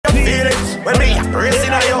when me a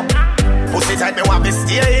pressing on you. Pussy tight, me want to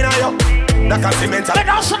stay in on you. That continental. Let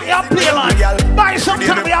us see you play, man. Buy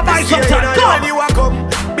something, we are buy something. Go. When you walk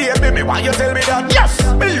up, baby, me why you tell me that? Yes.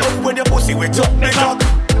 Me love when your pussy wet up me cock.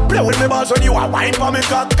 Play with me balls when you are wine for me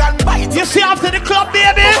cock and bite. You see after the club,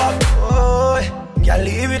 baby. Oh, you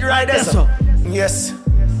leave it right there, so. Yes,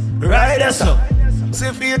 right there, so. See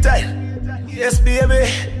feel tight. Yes, baby.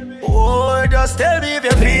 Oh, just tell me if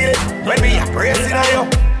you feel it. When me a pressing on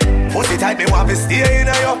you. Pussy tight, me want to stay in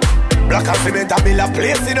on you. Black and cement, I build a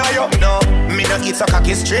place in on you. No, me no eat so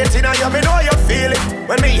cocky straight in on you. Me know you feel it.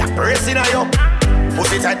 When me a pressing on you.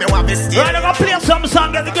 Pussy tight, me want to stay. Right, I'm gonna play some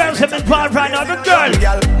song that the girls have been involved right now. Good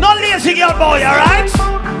girl. No lazy girl boy, alright?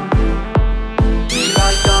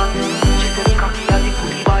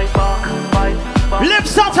 Live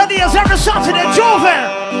Saturdays every Saturday, Joven.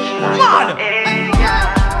 Man.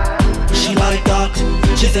 She like that.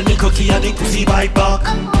 She said me cocky and the pussy bite back.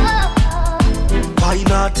 Why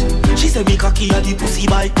not? She said me cocky and the pussy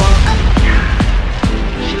bite back.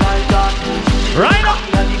 She like that. Right up.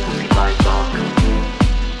 And the pussy bite back.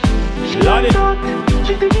 She like that.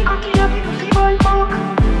 She said me cocky and the pussy bite back.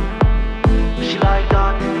 She like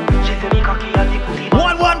that. She said me cocky and the pussy bite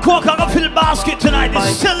back. 1-1 coke, I'm gonna fill the basket tonight.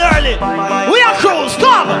 It's still early. We are cruise,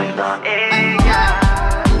 come.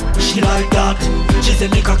 She like that. She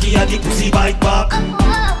said me cocky and the pussy bite back.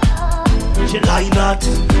 She like that.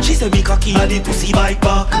 She said me cocky and the pussy bite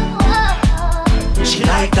back. She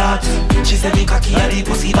like that. She said me cocky and the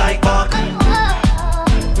pussy bite back.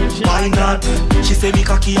 Why not? She said me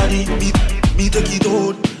cocky and the me take it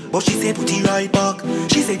out. But she said put it right back.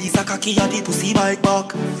 She said this a cocky and the pussy bite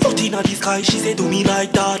back. Foot in the sky, she said do me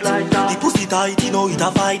like that. The pussy tight, you know it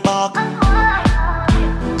a fight back.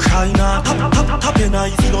 Cry not, tap your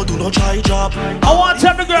eyes, you know do no try job. I want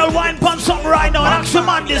every girl wine pon something right now. Action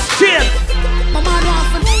man this shit. My man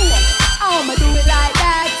wants to know how I'ma do it like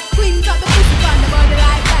that. Queen up the pussy on the body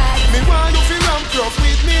like that. Me want you feel ramp rough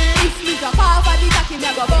with me. If me drop off of the cocky, me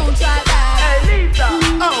go bounce right back. Hey Lisa,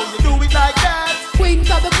 how you do it like that? Queen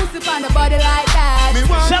up the pussy on the body like that. Me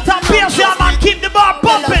want Shut up, Pierce, yeah, man. Keep the bar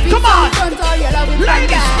pumping. Come on.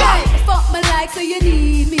 Ladies, go. Fuck me like so you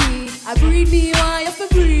need me. I breed me, why you fi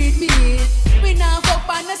breed me? We now fuck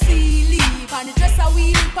on the sea leaf, on the dresser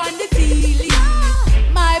we leap on the tea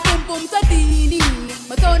leaf. My boom boom to teeny,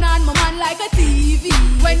 my turn on my man like a TV.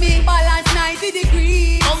 When me balance 90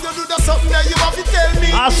 degrees. how you do that something that you have to tell me?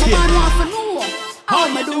 Ask My you. man want to know how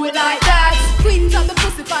I'ma do it like that. Queens of the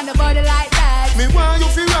pussy on the body like that. Me want you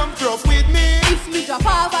feel ramp rough with me. If me drop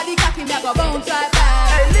off of the cocky, me go bounce right back.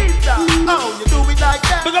 Hey Lisa, how you do it like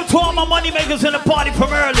that? Big up to all my money makers in the party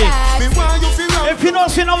from early. Me want you feel ramp. If you don't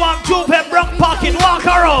see no one Juve broke pocket, walk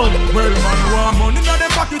around. Well, man, want money in the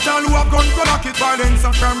pocket, all who have gun go lock it. Violence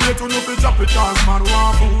and crime rate, who no fi drop it, cause man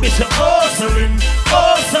want food. Mr. Hustling,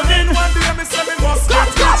 hustling. One day me say me must get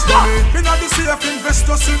rich money. Me not the safe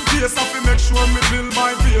investors in case, I fi make sure me build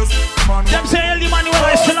my base. Man, Them say Early Manuel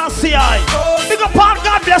I still not see I. Big up Park,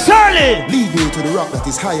 God bless early. Lead me to the rock that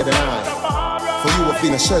is higher than I. For you have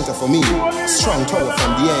been a shelter for me, a strong tower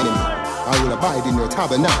from the enemy. I will abide in your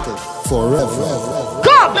tabernacle forever.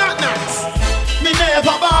 Come! Nice. Me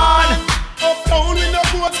never born uptown with no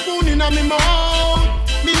goat spoon in a me mouth.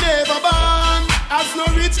 Me never born as no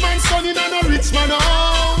rich man son in a no rich man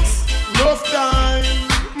house. Enough time,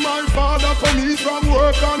 my father come in from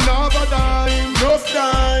work and have a dime. Enough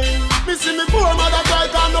time, me see me poor mother cry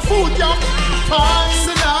and no food can find.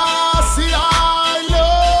 Selassie I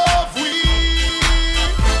love we.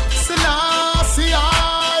 Selassie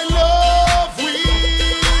I love we.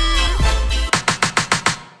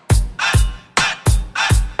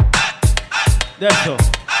 That's all.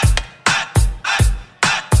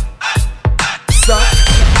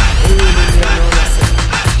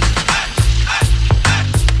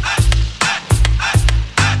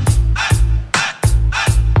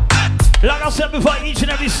 Like I said before, each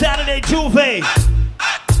and every Saturday, Juve.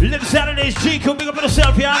 Live Saturdays, GQ, big up on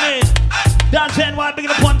yourself, you know what I mean? Dance NY, big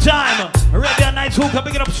it up one time. Reggae Nights, hookah,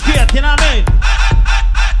 big it up straight, you know what I mean?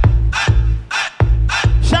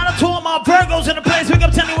 Shout out to all my Virgos in the place. Big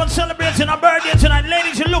up to anyone celebrating our birthday tonight.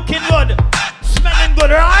 Ladies, you're looking good. Smelling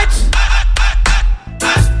good, right?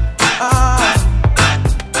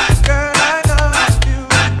 girl, I love you.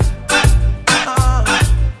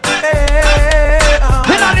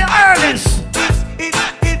 Hit on the earlies.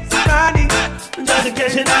 It's funny, Just in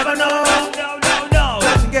case you never know. No, no, no.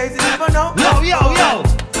 just in case you never know. Yo, yo, yo.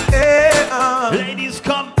 Hey, Ladies,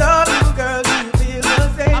 come. love you, girl, do you feel the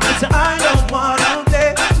same? I'm just- I don't wanna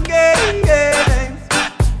play games,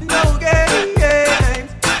 no games.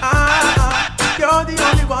 You're the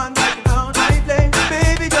only one that can count my play.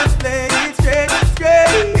 Baby, just play it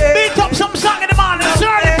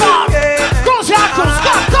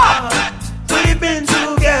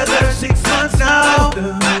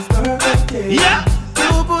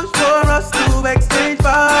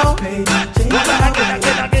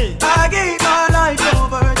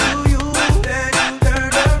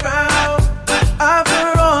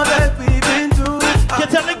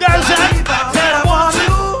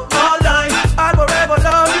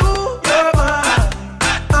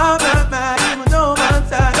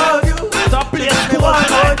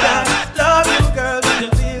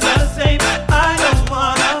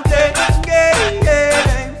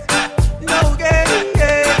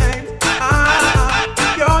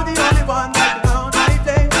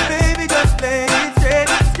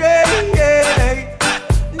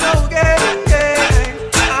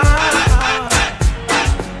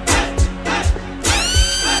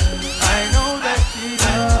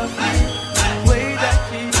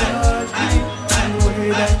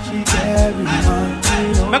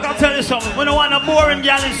you something. We don't want a boring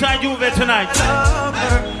girl inside Juve tonight.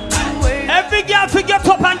 Every girl to get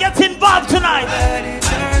up and get involved tonight.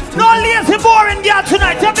 No lazy boring girl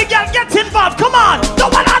tonight. Every girl get involved. Come on.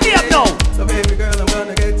 Don't want to hear no. So baby girl, I'm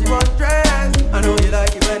gonna get you undressed. I know you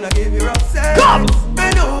like it when I give you upset. Come.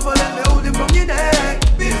 Bend over, let me hold it from your neck.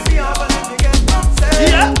 Busy up and let me get upset.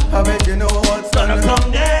 Yeah. I bet you know what's gonna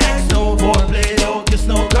come next. No foreplay, no kiss,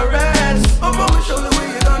 no caress. Up on my shoulder where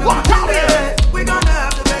you gonna walk out here. We're gonna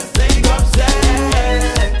have the best thing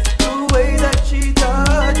upset. The way that she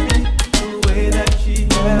touched me, the way that she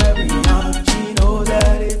carried me on. She knows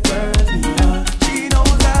that it burns me on. She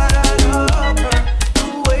knows that I love her.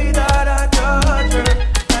 The way that I touch her,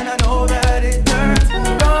 and I know that it turns me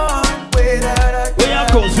on. Way that I We are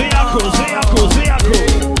cruise.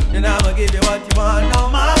 and I'ma give you what you want now,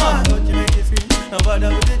 mama. Don't you make it scream, no bother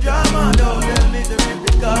with the drama. Don't tell me to rip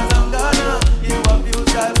it cause I'm gonna give you a few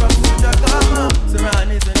styles from future karma. Saran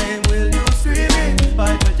is the name, will you scream it?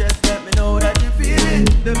 Fight but just let me know that you feel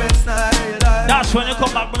it. The best night of your life. That's when you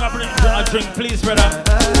come back, bring a drink, please, brother.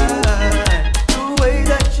 The way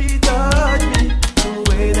that she touched me, the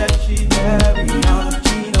way that she carried me on.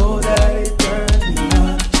 She knows that it turns me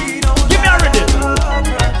on. She knows Give me a rhythm. I love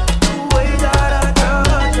her. The way that I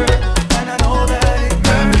touch her, and I know that it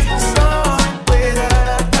turns me on. The way that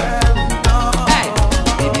I carry on. Hey,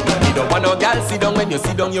 baby, you don't want no girl sit down. When you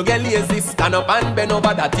sit down, you get lazy. Stand up and bend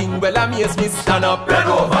over. That thing well amaze me. Stand up, bend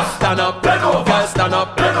over. Stand up, bend over. Girl, stand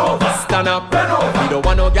up, bend over. Stand up, bend over. You don't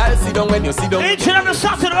want no girl sit down. When you sit down. Each and every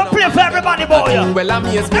Saturday, we play for everybody, boy. Well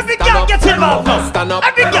amaze me. Every girl gets involved now. Stand up,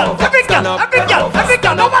 Every girl, every girl, every girl, every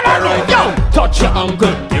girl. No one else. Yo. Touch your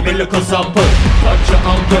uncle, give me a little sample. Touch your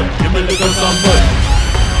uncle, give me a little sample.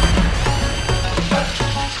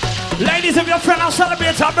 Ladies, if your friend has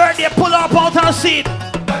celebrated her birthday, pull her up out her seat.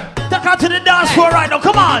 Take her to the dance floor right now,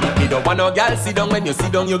 come on. You don't want no girl sit down. When you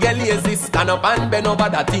sit down, you get lazy. Stand up and bend over.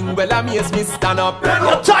 That thing well amaze me. Stand up, bend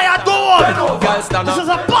You're over. tired, go on. Girl, stand This up. is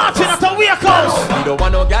a party, not a wake house. You don't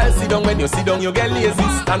want no girl sit down. When you sit down, you get lazy.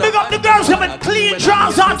 Stand Big up. up the girls who have clean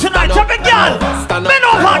trousers on tonight. Every girl, Stand up. bend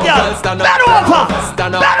over, girl. Stand up. Bend over.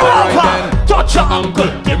 Stand up. Bend Alright over. then. Touch your uncle,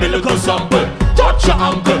 give me a little sample. Touch your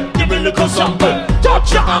uncle, give me a little sample.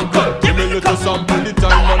 Touch your uncle, give me a little sample. The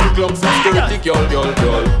time on the clock, security,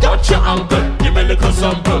 girl. Touch your uncle, give me a little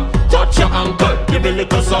sample. Touch your uncle, give me a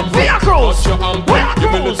little sample. We are cruise. Touch your uncle,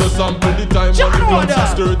 give me a little sample. The time on the clock,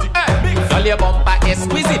 security. Girl, your bumper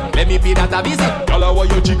exquisite. Let me be that a visit. Girl, how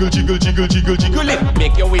you jiggle it?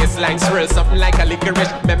 Make your waistline swirl something like a licorice.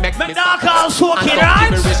 Make Make dark house soaking, right?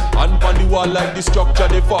 And on the wall like the structure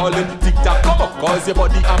they falling. Tick tock, come up, cause your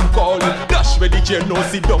body I'm calling. Dash where the chair, no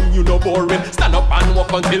sit down, you no boring. Stand up and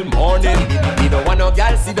walk until morning. You don't want no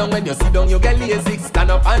girl sit down. When you sit down, you get lazy.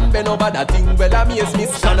 Stand up and bend over. That thing well amaze me.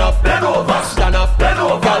 Stand up, bend over. Stand up, bend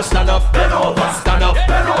over. Girl, stand up, bend over. Stand up,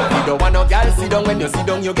 bend over. You don't want no girl sit down. When you sit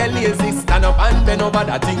down, you get lazy. Stand up and bend over.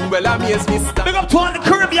 That thing well amaze me. Stand Big up to all the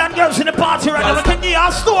Caribbean girls in the party right now. We can give you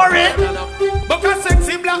a story. Book a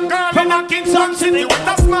sexy black girl from a Kingston City with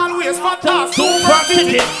a small waist for toss. Super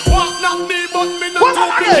City. Walk not me, but me not What too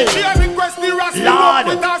am I pretty. doing? She a request the rascal Lord. up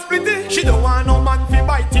with her splitty. She don't want no man fi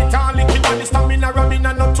bite it and lick it. And the stamina ramming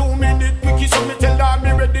and no 2 minute quickie. So me tell her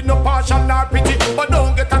me ready, no partial nor pity. But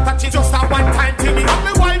don't get attached, it's just a one time thing. And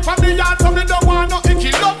me wife from the yard, so me don't want no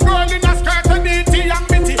icky. Love girl in a skirt and itty and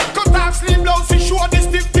bitty. Cut off sleeve blouse, she show the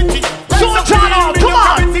stiff titty. So Channel, come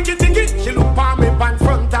on. She look for me pan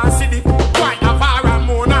front and see the quite a far and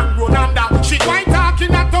moan and groan and that. She quite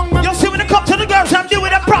talking a tongue. You see when they come to the girls and do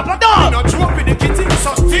it a proper Me dog. not joke with the kitty,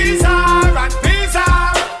 so tease her and please her.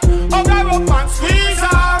 Hug her up and squeeze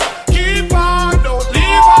her. Keep her, don't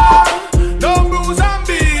leave her. Don't bruise and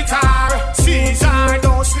beat her. Seize her,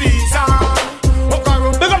 don't squeeze her. Hug her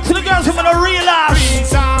up, Big up to the girls who wanna relax.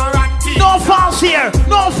 squeeze her and tease No false here,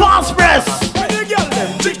 no false breasts. When the girl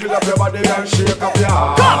them jiggle up your body and shake up your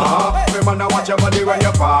heart. Come. Remember watch your body when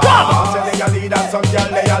you fall. Come. Tell your lead and some girl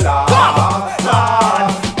they a laugh. Come.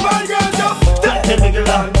 My girl just Take the nigga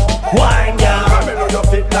on. Wine, girl. come in on your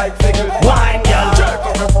feet like fickle. Wine, girl. Jerk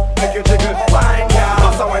up your make you jiggle. Wine girl.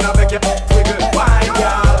 Massa when I make you wiggle. Wine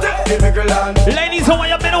girl. Take the nigga on. Ladies, I want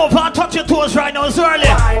you to bend over and touch your toes right now. It's early.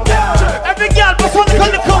 Wine girl. Every girl must have a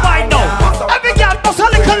little wine now. Every girl must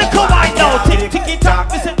have a little wine now. Tick it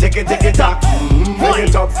tock, listen. Tick it tock. Bring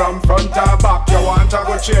it up from front or back. You want a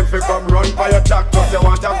good chain fi come run for your jack. Cause you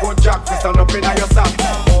want a good jack fi stand up in your sack.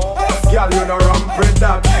 Girl, you know run with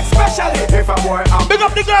that. Especially if a boy am. Big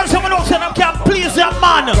up the girls who know say them can't please that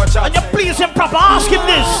man. And you please him proper. Ask him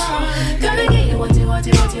this. Gonna get you what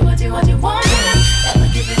you want. Never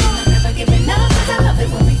giving up, never giving up. 'Cause I love it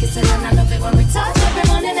when we kiss and I love it when we touch. Every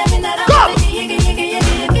morning, every night, I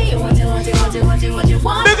wanna get you what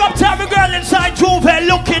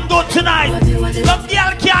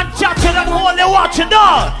action,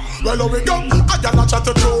 dog. Well, we go. I cannot try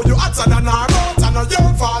to throw you hotter than her out. And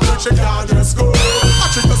your fault when she can't dress good. I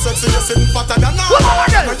treat you sexy, you sitting fatter than her.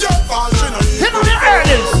 And your fault, she not hit on the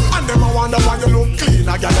earnest. And them I wonder why you look clean.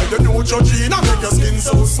 I got you know your gene. I make your skin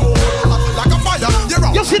so smooth. Like a fire, you're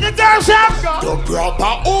out. You see the girls have the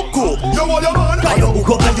proper uku. You want your man. And your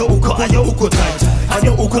uku, and your uku, and your uku tight. And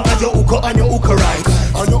your uku, and your uku, and your uku right.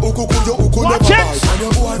 And your uku never bite. And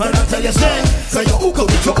your boy, when I tell you say, say your uku,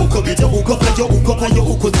 with your uku, with your uku, and your uku, and your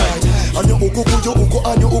uku tight. And your uku, and your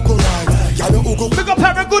uku right. Yeah, your uku. Pick up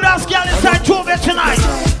every good ass girl inside Juve tonight.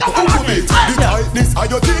 The tightness of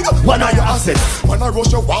your thing. One of your assets. When I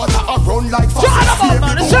rush your water, I run like fast. Shut up,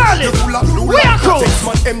 man, it's early. We are close.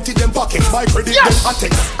 Man, empty them pockets, my credit them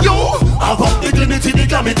attacks. Yo, I got the dignity, the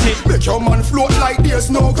gravity. Make your man float like there's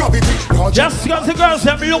no gravity. Just because the girls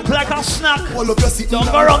have look like a snack. All of your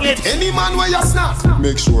don't go wrong it. Any man where you snack.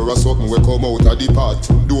 Make sure a something will come out of the pot.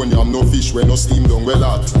 Don't have no fish when no steam down well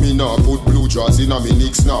hot. Me nah put blue jaws in a me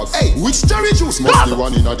Nick snacks. Hey, which cherry juice must be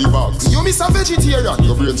one in a the box? You miss a vegetarian.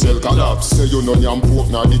 Your brain cell collapse. Say you no yam pork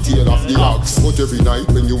nor the tail of the ox. But every night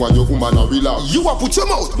when you and your woman a relax, you a put your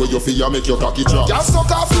mouth where your fear make your cocky drop. You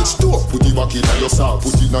suck off each toe. Put it back in your socks.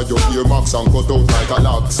 Put it in your ear marks and cut out like a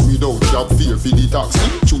lax. Without job fear for the tax.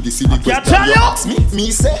 Through the silly question you ask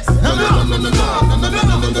me say no.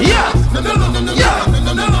 Yeah.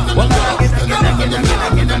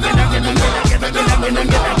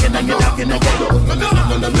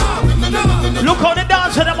 Look how the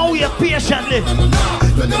dancer them away patiently. We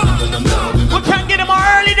can get them an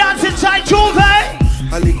early dance inside Juve.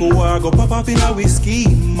 A little war go pop up in a whiskey.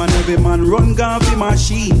 Man, every man run gun for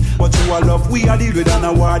machine. But you a love, we a deal with an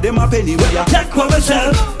award. Them a penny where you take what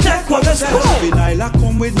yourself, take what yourself. Vinyl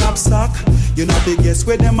come with knapsack. You know the guess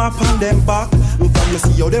where them up on them back. Look from you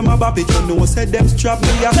see how them a bop it. You know said them strap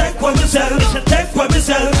me a take what yourself, take what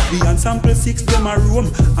yourself. The ensemble 6 them a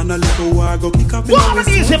room. And a little war go kick up in a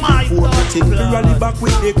whiskey. For the temporary back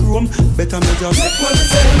with the chrome. Better me just take what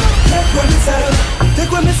yourself, take what yourself.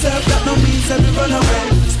 Take what yourself, that no means that you run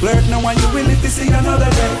away. Splurt now and you will live to see another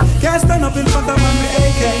day. Can't stand up in front of man with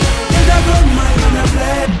AK. In the gun, mine and a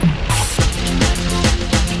blade.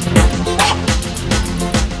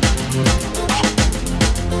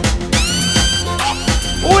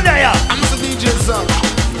 Who there? I'm the DJ son.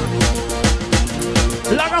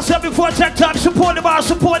 Like I said before, tech time, support the bar,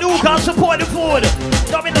 support the hookah, support the food.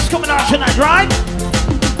 Dominus coming out tonight, right?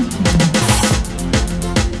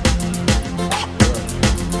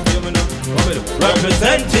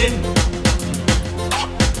 Representing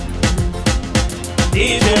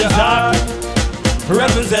DJ Hard.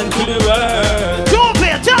 Represent to the world. Don't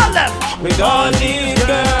pay, tell them. With all these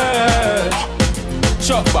girls.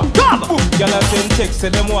 Chopper. Come. Y'all have send text, say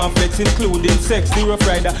them want flex, including sex. The Rough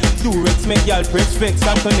Rider, Durex, make y'all press flex.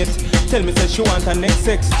 Antoinette, tell me say she want her next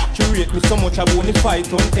sex. She rate me so much I won't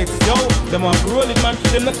fight on X. Yo, them want roll it man,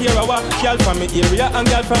 them not care what. Y'all from me area and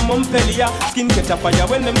y'all from Montpellier. Skin catch a fire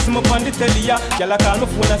when them see me on the telly. Y'all call my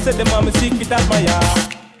phone and say them want me secret admire.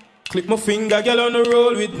 Click my finger, girl on the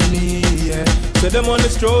roll with me, yeah. Say them on the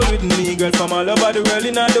stroll with me, girl from all over the world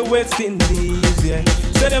in all the West Indies, yeah.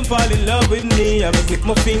 Say them fall in love with me, I click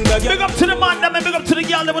my finger, girl. Big up to the man, that big up to the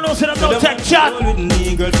girl, that know say them no tech chat. With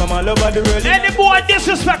me, girl from all over the world. Any boy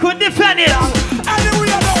disrespect, we defend it.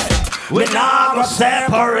 We not gonna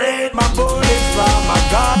separate my bullets from my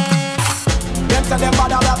gun. Them say them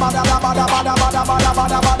bada bada bada bada bada bada bada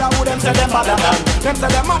bada bada. Who them say them bada man? Them say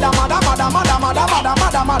them mada mada mada mada mada mada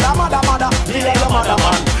mada mada mada mada. Leave your mother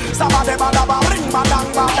man. Sama de bada bada ring badang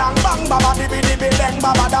badang bang baba dibi dibi deng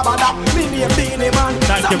baba da bada. Me name Beanie Man.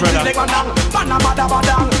 Thank you, brother. Mana mada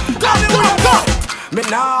badang. Me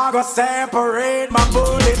nah go separate my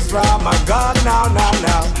bullets from my gun now now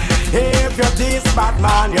now. If you're this bad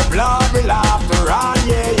man, your blood will have to run,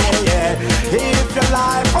 yeah, yeah, yeah. If your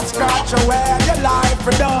life was scratch away, your life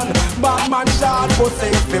is done. Bad man shot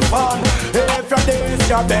pussy for fun. If you're this,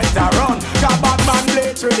 you better run. Cause bad man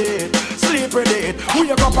bleach with it, sleep with it.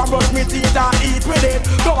 Wake up and brush me teeth and eat with it.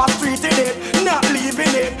 Go a street in it, not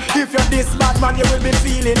leaving it. If you're this bad man, you will be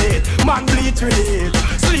feeling it. Man bleach with it,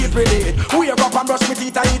 sleep with it. Wake up and brush me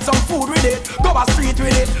teeth and eat some food with it. Go a street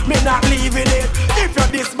with it, me not leaving it. If you're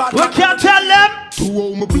this bad man, we can't tell them. To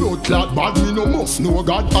how my blood clot bad, me no must know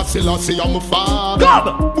God. I still say I'm a father.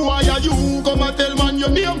 Come. Why are you come and tell man your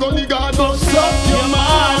name gonna God? But suck your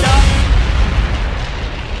mother.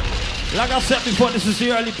 Like I said before, this is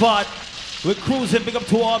the early part. We're cruising. Big up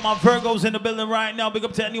to all my Virgos in the building right now. Big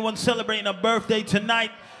up to anyone celebrating a birthday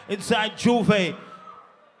tonight inside Juve.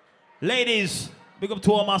 Ladies, big up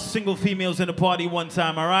to all my single females in the party one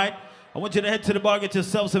time, all right? I want you to head to the bar, get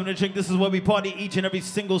yourself something to drink. This is where we party each and every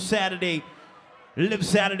single Saturday. Live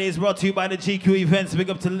Saturdays brought to you by the GQ Events. Big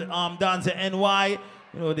up to Danza NY.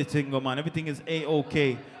 You know the thing, man. Everything is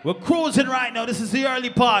A-OK. We're cruising right now. This is the early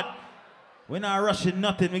part. We're not rushing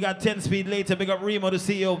nothing. We got 10 speed later. Big up Remo, the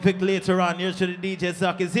CEO, Vic later on. Here's to the DJ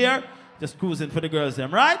Sock is here. Just cruising for the girls,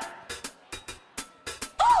 them, right?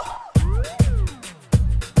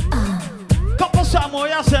 Couple some more,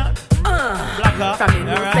 yes, sir. Blacker. From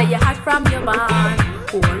you right. Say you hot from your band.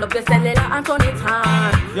 Hold up your cellular and turn it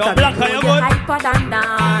on. Yo, Blacker, you good? Hyper than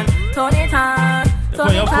down. Turn it on.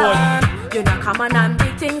 Turn it on. You know, come on and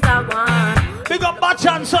big things are one. Big up Batch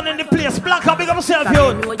and Son in the place. Blacker, big up yourself,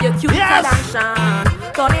 you. Yes.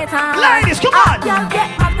 Turn it on. Ladies, come on. Y'all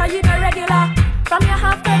get after you the regular. From your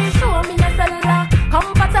half to the show me your cellular.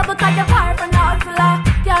 Comfortable cause you're far from the hustler.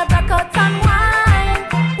 Y'all rock out and wine.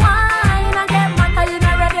 Wine and get mad cause you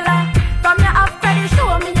the regular. From your half to the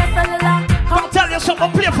show me your cellular. Come tell you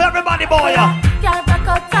something, play for everybody, boy. Y'all rock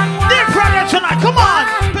out and wine. Different tonight, come on.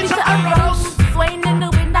 Picture a rose. Swaying in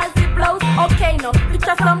the wind as it blows. Okay, no,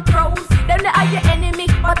 picture some crows. Them they are your enemy,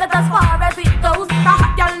 but that's as far as it goes. The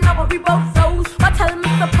hot y'all know what we both those. But tell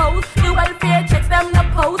me suppose the welfare checks them the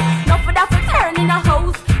post. No for that for turning a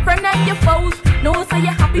hose. Friend and your foes. No, so you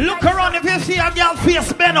happy. Look around if you see a girl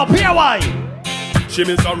face bend up here, why? She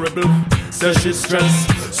miserable, says she's stressed.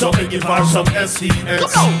 So I give her some SES.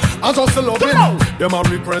 I just love it. Them a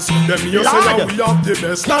repress. Them you say that we have the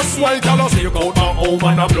best. That's why y'all say you go my home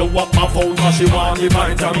and I blow up my phone. Cause she want the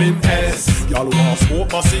vitamin S. Y'all want to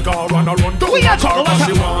smoke my cigar and I run down my car. Cause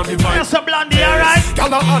she want the vitamin S. Yes, a blondie, alright?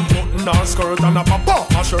 Y'all a unbutton her skirt and a pop off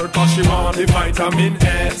her shirt. Cause she want the vitamin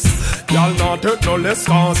S. Y'all not hurt no less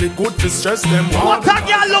cause it good to stress them. What a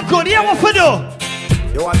girl look good, yeah, what for do?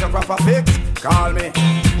 You want your proper fix? Call me.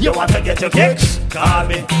 You want to get your kicks? Call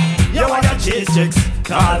me. You want your cheese chicks?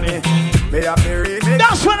 Call me. Me a remix.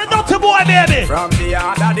 That's when the dirty boy, baby. From the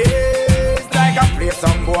other days, like I play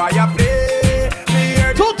some boy, I play.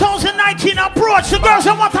 2019 approach. The girls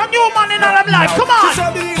that want a new man in their life. Come on.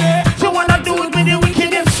 She wanna do it with the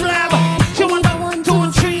wickedest slam. She want 1,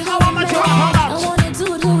 2, 3. How am I doing? I wanna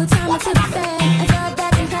do it with time to the fan. I got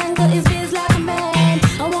back and tangle his biz like a man.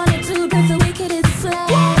 I wanna do it with the wickedest slam.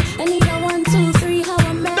 I need a 1, 2, 3. How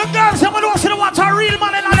I'm the girls that want a real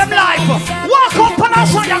man in their life. Walk up and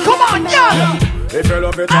answer you. Come on, yeah. If you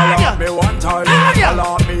love it, allow me one time.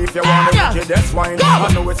 Allow me if you want to get this wine.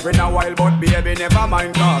 I know it's been a while, but baby, never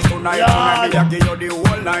mind. Cause tonight, me I give you the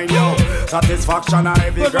whole line, yo. Satisfaction and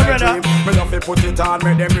every girl dream. Me love to put it on,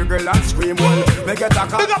 make them wriggle and scream. Well, me get a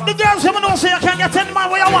big up the girls, you know, say you can get any man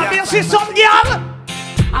where you want. Me see some girl.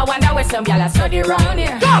 I wonder where some y'all are study round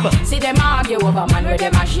here. See them argue over man where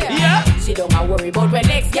them a share. Yeah. See don't a worry about when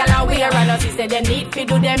next y'all are wear. And us say they need to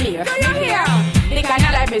do them here. Do you hear? The kind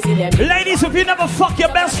of life me see them. Ladies, if you never fuck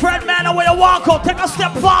your best friend, man, and when you walk out, take a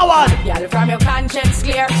step forward. Y'all from your conscience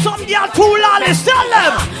clear. Some y'all too lawless, tell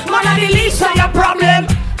them. Man are the least of your problem.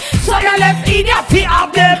 So you left idiot fi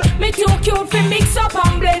have them. Me too cute fi mix up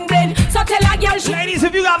and blend. So tell a girl she. Ladies,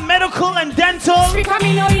 if you got medical and dental, you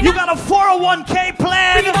got a 401k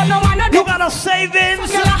plan, you got a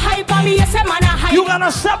savings, you got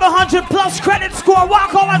a 700 plus credit score.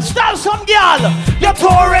 Walk over and style some girl. You're too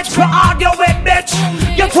rich for argue with, bitch.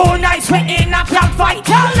 You're too nice for in a club fight.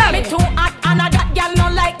 Tell them. Me too hot and that girl no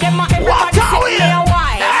like them. What are we?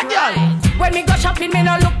 When me go shopping, me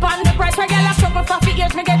no look on the price. My girl a struggle for 4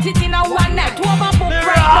 years, me get it in a one night. 2 over book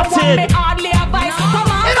price, no one me hardly advice. Come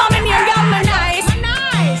on, you know me near girl, me nice.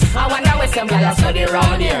 I wonder where some girl a study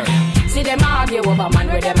round here. See them argue over man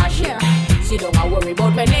where them a share. See don't a worry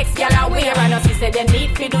about when next girl a wear. And us say they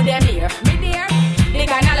need to do them here. Me dear, they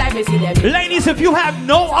kinda like me see them. Ladies, if you have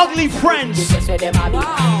no ugly friends,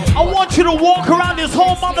 I want you to walk around this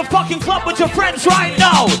whole motherfucking club with your friends right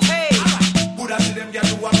now.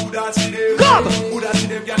 Come!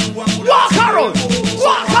 Walk around!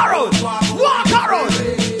 Walk around! Walk around!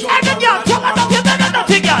 And then y'all tell her nothing,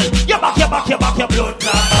 nothing, girl. You back, your blood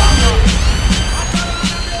clot.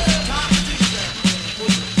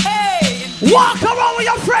 Hey! Walk around with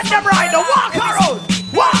your friend them right now. Walk around!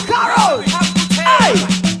 Walk around! Hey!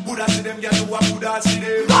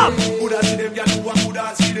 Come!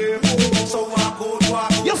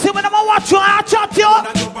 You see when I'm a watch you, I chat you.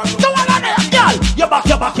 Don't want to girl. You back,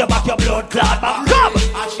 your blood clot back. Come.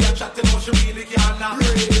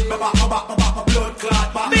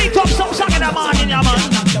 Beat up some song in the morning, yeah, man.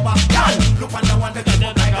 Girl. Look on the one that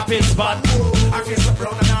doesn't like a pig spot. Her face is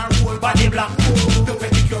brown and her whole body black. The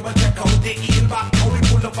pedicure will check out the heel back. How we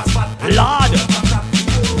pull up a spot. Lord.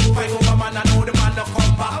 Fight over man, I know the man to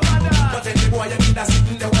come back. But any boy you need a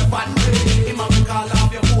sitting there with bad. Him a call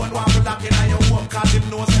off your phone, one for locking on your home. Cause him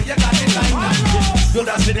knows so you got it like that. You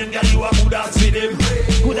dance with him, girl, you a good dance with him.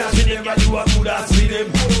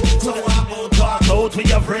 out for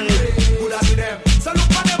your friend.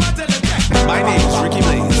 My name is Ricky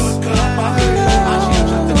Blaze.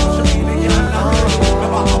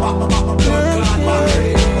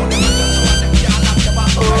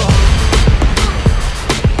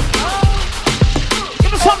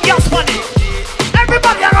 Give me some gas money.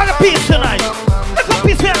 Everybody around the piece tonight. Let's go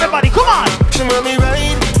piece for everybody. Come on. She want me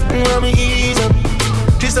ride, want me ease up.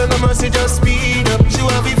 She said no mercy, just speed up. She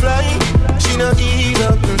want me fly, she not ease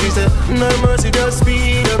up. She said no mercy, just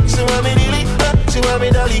speed up. She want me dilly, she want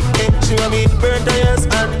me dolly. She want me burn tires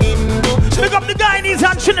and Indo. Pick up the guy in his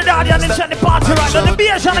hand, Trinidadian, and send the party right. And the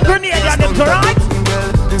beers and the Grenadian, them to right.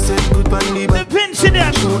 The Vinci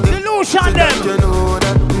them, the Lucian them.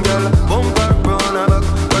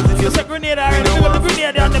 It's a Grenadian, and pick up the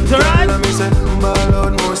Grenadian, them to right.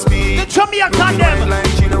 The Jamaican them,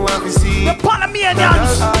 the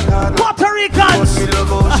Panamanians, Puerto Ricans,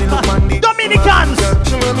 Dominicans,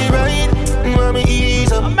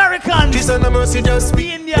 Americans, the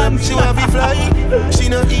Indians. She want me fly, she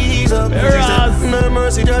not ease up. No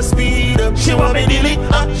mercy, just speed up. She want me dilly,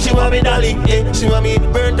 she want me dolly. She want me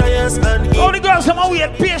burn tires and all the girls I'm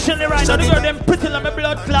wait patiently right now. The girl them pretty like my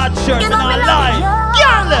blood clot shirt and I lie.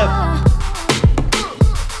 Girl them.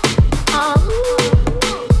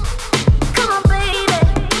 Come on, baby.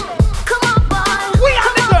 Come on, boy. We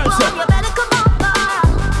are the girls. You better come on,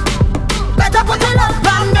 boy. Better put your love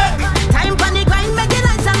on me. Time for the grind, make it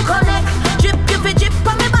nice and connect. Drip, give it drip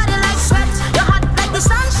on me body like sweat. You're hot like the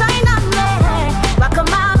sunshine on me. Rock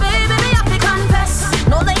my baby, me have to confess.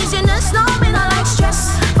 No laziness, no me no like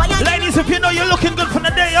stress. Ladies, if you know you're looking good from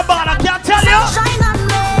the day you're born, I can't tell you. Shine on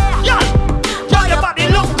me. Yeah, your body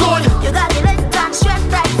look good. You got it lit and straight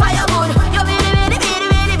like firewood. You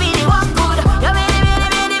really walk good. You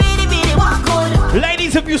really walk good.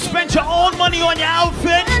 Ladies, if you spent your own money on your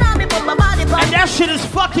outfit and that shit is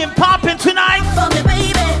fucking popping tonight,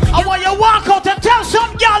 I want you to walk out and tell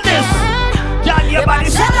some girl this. Girl, your body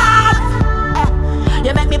set up.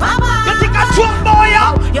 You make me pop up. You think I drunk boy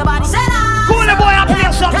up? Your body set up. Cool the boy up,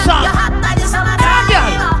 play some song. You're hot like the summertime.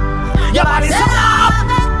 Your body set up.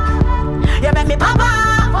 You make me pop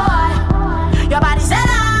up, boy. Your body set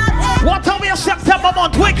up. What time is September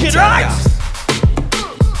month? Wicked, right?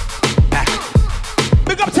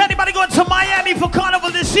 Big up to anybody going to Miami for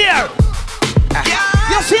Carnival this year.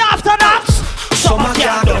 You see after that? Summer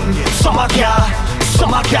car done, summer car,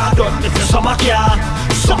 summer car done. It's a summer car,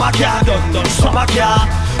 summer car done, summer car,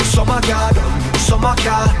 summer car done, summer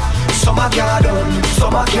car, summer car done,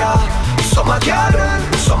 summer car, summer car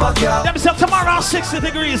done, summer car. Them say tomorrow 60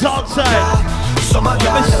 degrees outside. Summer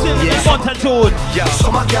car done, yeah.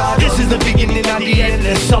 Summer car. This is the beginning of the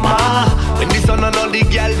endless summer. When the sun and all the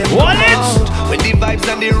girls them come out. When the vibes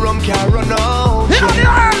and the rum can run out. Here are the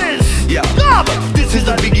earlies. Yeah. This is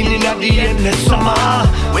the beginning of the endless summer.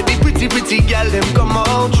 When the pretty girl them come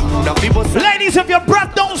out. Now people say, ladies, if your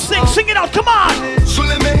breath don't sing, sing it out, come on. So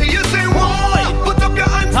let me hear you say why. Put up your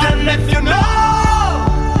hands and let you know.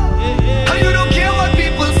 And you don't care what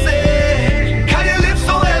people say. Can you live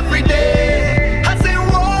so every day? I say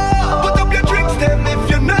whoa. Put up your drinks them if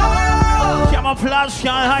you know. Camouflage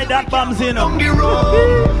can't hide that bombs in them. On the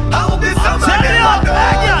road. I hope this summer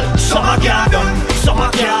done. Summer car done.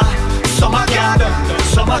 Summer car. Summer car done.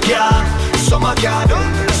 Summer car. Summer car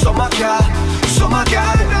done. Summer car. Summer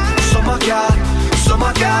car done. Summer car.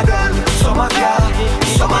 Summer car done. Summer car.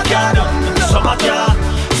 Summer car done. Summer car.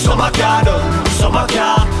 Summer car done. Summer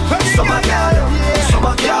car. Summer car done.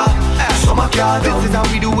 Summer car. Summer car done. This is how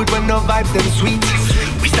we do it when the vibes them sweet.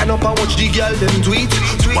 We stand up and watch the girl them tweet.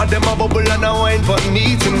 What them a bubble and a wine for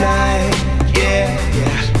me tonight.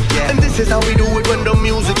 Yeah. And this is how we do it when the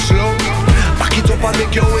music's slow. Back it up and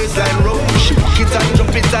make your waistline roll. She walk it and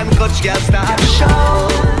jump it and catch girl start to show.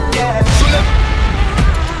 Yeah. So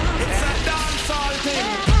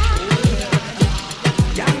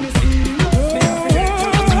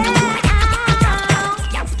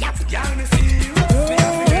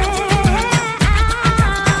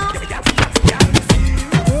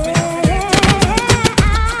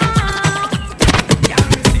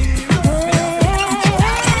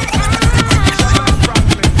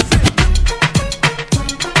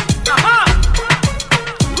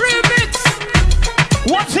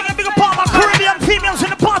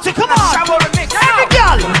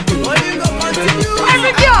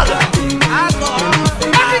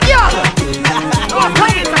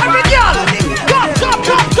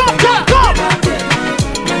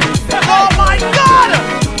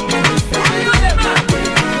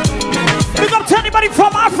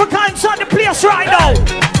from Africa inside the place right now.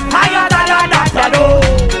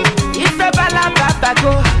 If a bala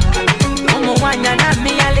go, no one na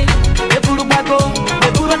me ale, e bulu bago.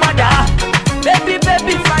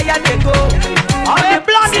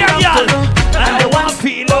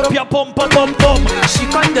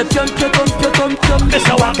 the pium.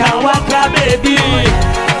 Mr. Waka Waka, baby.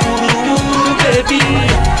 Ooh, baby.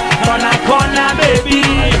 Corner, baby.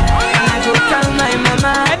 And I go tell my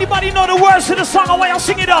mama. Anybody know the words to the song or why you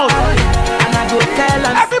sing it out? And I go tell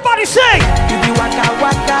her. Everybody sing. You be waka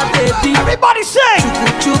waka, baby. Everybody sing.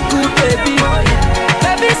 Chuku, baby.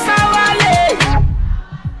 Baby, sawale.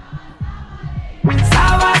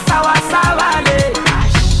 Sawale.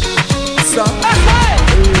 So.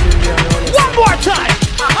 One more time.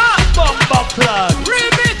 Bumbo plug.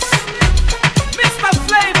 Remix. Mr.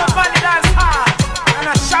 Flavor, Bunny Dance Hard. And a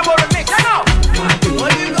Shabo remix. I know.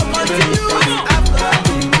 What you gonna continue?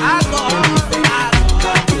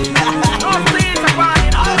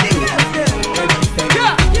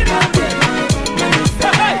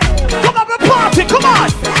 Come on, the party, come on!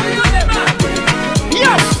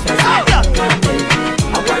 Yes!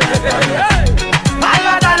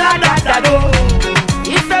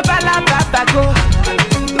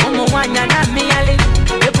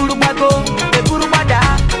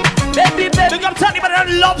 Big up to anybody that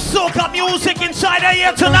loves soca music inside of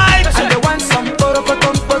here tonight! Okay!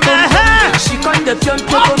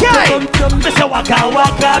 Mr. Waka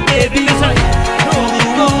Waka, baby!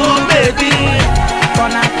 Oh, baby!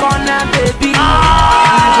 Corner, baby. And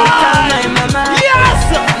I go tell my mama.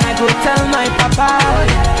 Yes! And I go tell my papa.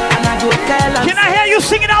 And I go tell her. Can I hear you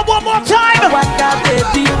singing out one more time? Waka,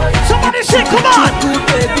 baby. Somebody sing, come on!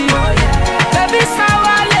 Baby, baby,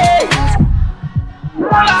 sawale.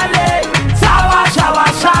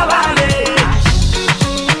 Sawale.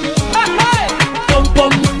 Hey, pom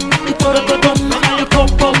pom, ikorokotom, pom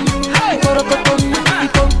pom, ikorokotom,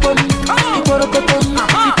 pom pom, ikorokotom,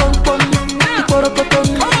 pom pom,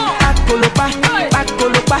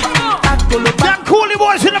 akolopa. Them coolie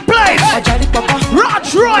boys in the place.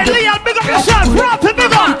 Raj Roy, Leon, big up yourself. Rafi,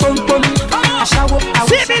 big up.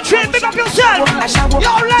 CB3, big up yourself.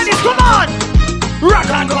 Yo, ladies, come on.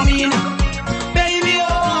 Rock and come in. Baby,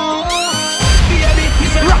 oh. Baby,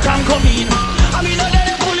 rock and come in. I mean,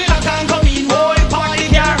 they fully rock and come in. Boy, party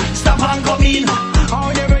here. Stop and come in.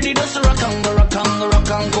 Oh, they ready to rock and come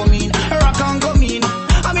in. Rock and come in.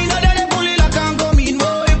 I mean, they fully rock and come in.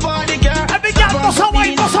 Boy, party here. Every girl, boss a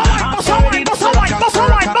wine.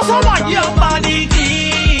 Your body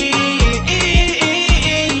clean,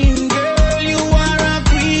 girl, you are a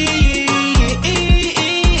queen.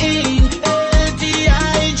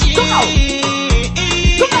 L-T-I-G.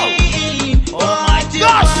 Come on. Oh my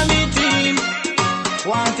gosh.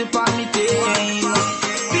 Want it for me team.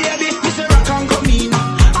 Baby, Mr. Rock and come in. I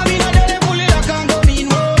mean, they fully rock and come in.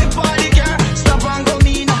 Oh, party girl, stop and come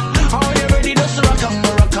in. Oh, they ready to rock and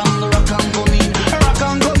come in. Rock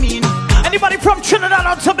and come in. Anybody from Trinidad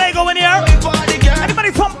and Tobago in here?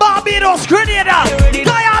 Anybody from Barbados, Grenada,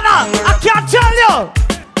 Guyana? I can't tell you.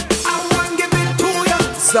 I want give it to you,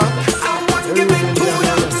 son. I want give it to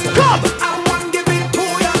you. Come. I want give it to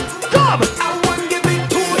you. Come. I want give it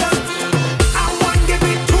to you. I want give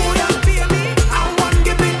it to you, baby. I want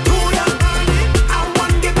give it to you. I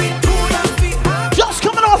want give it to you. Just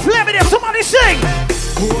coming off Lemon there, somebody sing.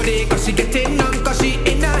 Oh, they cause she getting on, cause she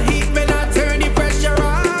in a heat, when I turn the pressure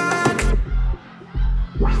on.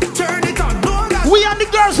 Turn it on, no gas. We and the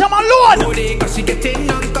girls, I'm alone. Oh, they cause she getting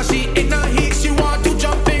on, cause she in a heat, she want to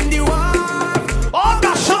jump in the water. Oh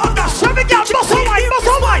gosh, every girl, bust a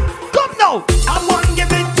wine. Come now. I want to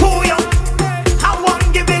give it to you. I want to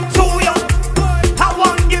give it to you. I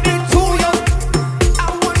want to give it to you.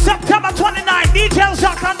 September 29, DJ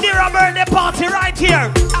Zach and Dira birthday party right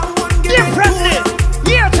here. Differently,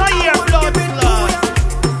 year to year, blood.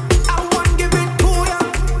 I want to give it to you.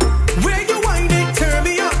 Where you whine it, turn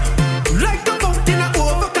me up. Like the mountain I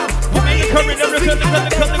overcome. Come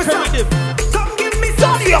give me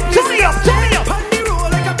turn it up. on the roll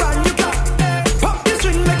like a brand new car. Pop the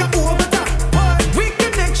string like a overtop. We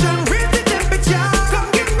connection, raise the temperature. Come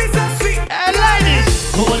give me some sweet. Hey ladies.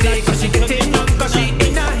 Oh, they cause she getting on, cause she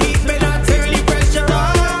in a heat, when I turn the pressure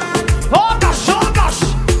on. Oh gosh.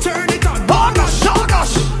 Turn it on. Oh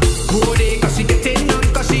gosh. Oh, they cause she getting on,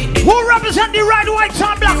 cause she in. Who represent the red, white,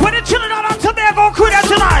 and black? When the children out on Tobago crew there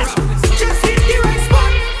tonight. Just hit the right spot.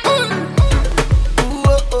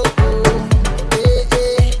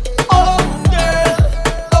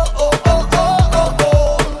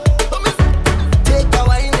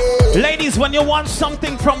 Ladies, when you want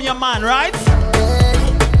something from your man, right?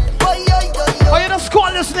 Or you just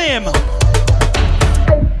call his name.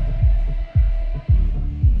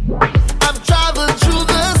 I've traveled through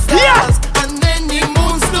the stars and many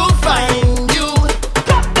moons to find you.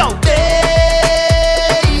 Come down, baby.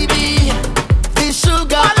 The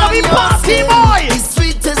sugar I love you, party boy. the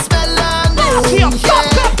sweetest melody. Party up,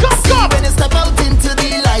 come. When you step out into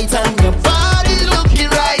the light.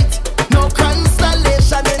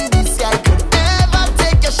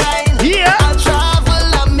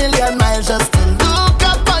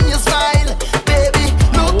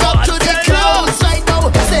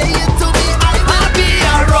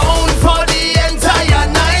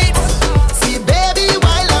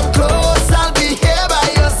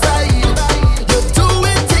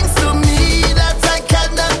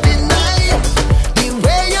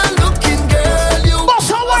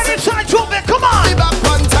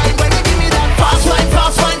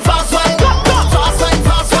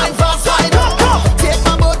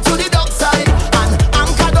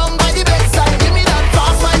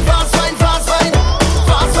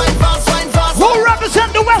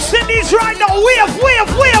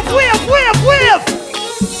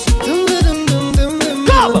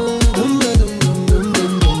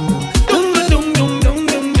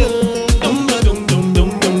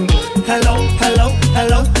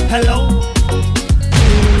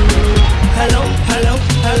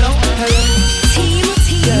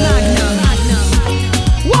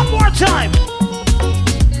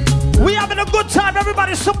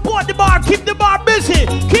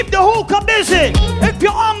 easy. If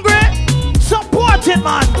you're hungry, support it,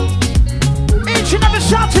 man. Each and every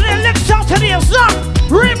Saturday, next Saturday, Zach,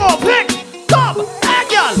 Remo, Vic, come, hey,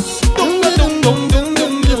 girl.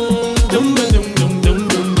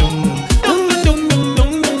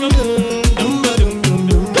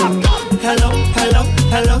 Hello, hello,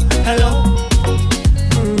 hello, hello.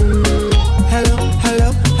 Hello, hello,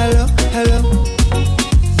 hello, hello.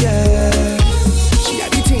 Yeah. She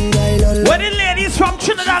had the thing I love. Where the ladies from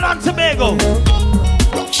Trinidad and Tobago?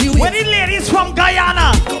 Where the ladies from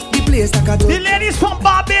Guyana? The ladies from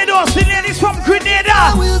Barbados? The ladies from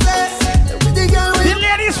Grenada? The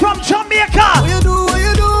ladies from Jamaica? What you do, what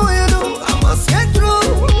you do, what you do? I must get through.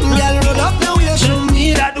 Girl, roll up now, you show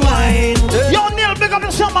me that wine. Yo, Neil, big up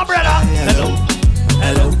yourself, my brother. Hello,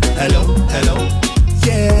 hello, hello, hello.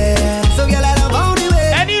 Yeah, so girl, I love all the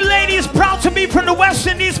way. Any ladies proud to be from the West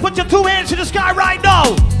Indies, put your two hands to the sky right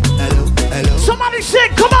now. Hello, hello. Somebody sing,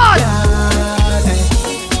 come on.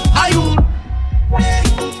 Are you ready?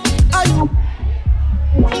 Are you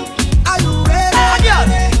ready?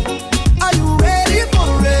 Are you ready for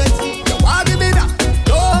it? You want to be that?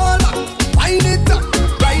 Roll up, wind it up,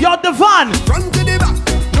 right. You're the van. Front to the back,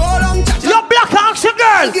 roll on, cha-cha. You're Black Action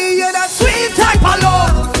Girl. Give you that sweet type of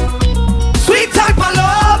love. Sweet type of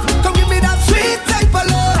love. Come give me that sweet type of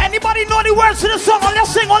love. Anybody know the words to the song? Oh,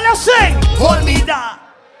 let's sing, oh, let's sing. Hold me down.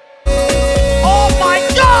 Oh my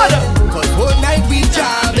God. Cause whole night we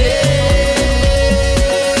jamming.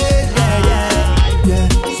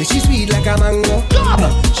 Say she sweet like a mango.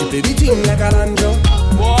 She play the thing like a banjo.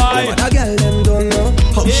 Boy. But a girl them don't know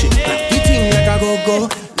how she crack the thing like a go-go.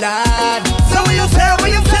 Lad. So what you say, what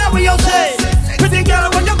you say, what you say? Pretty girl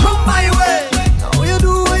when you come my way. What you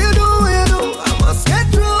do, what you do, what you do? I must get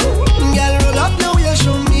through. Girl roll up now, you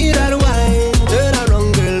show me that wine. Turn around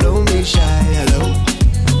girl, don't be shy. Hello,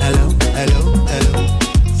 hello, hello, hello.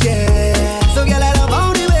 Yeah. So girl I love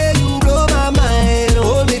all the way you blow my mind.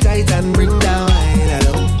 Hold me tight and bring down wine.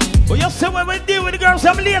 Hello. Well, you say when we deal with the girls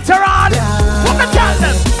some later on. What me tell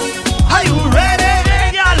them? Are you ready? Hey,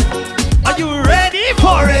 girl, are you ready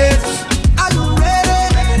for it? Are you ready?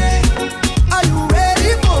 Are you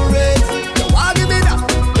ready for it? You want to give me that?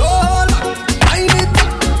 Roll up, wind it up,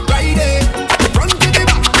 right there. Front to the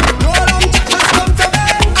back, roll on, just come to me.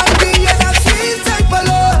 I'll give you that sweet type of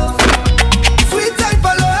love. Sweet type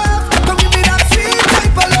of love. Come give me that sweet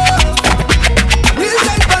type of love. Real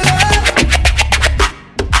type of love.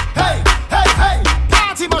 Hey, hey, hey,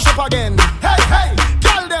 party mash up again. Hey, hey,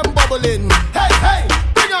 girl them bubbling. Hey, hey,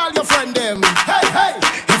 bring all your friend them. Hey, hey,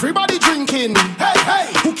 everybody drinking. Hey, hey,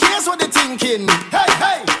 who cares what they thinking? Hey,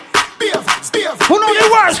 hey, beer, beer. Who know the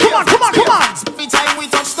words? Come on, come on, come on. Every time we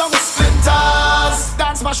touch down splinters,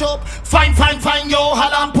 dance mash up. Fine, fine, fine, yo,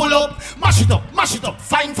 Holland pull up. Mash it up, mash it up.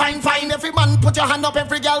 Fine, fine, fine. Every man put your hand up.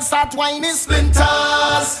 Every girl start whining.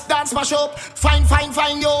 Splinters, dance mash up. Fine, fine,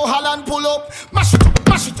 fine, yo, Holland pull up. Mash it up,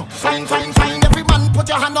 mash it up. Fine, fine, fine. Every man put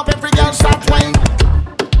your hand up. Every girl start whining.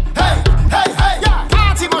 Hey, hey, hey, yeah.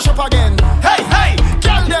 Party mash up again. Hey, hey,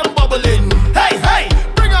 girl them bubbling. Hey, hey,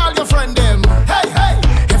 bring all your friend them. Hey, hey.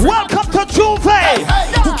 Welcome to Juve. Hey,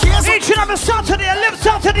 hey, who cares? Each and every Saturday, live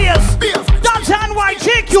Saturdays. Beer. Dance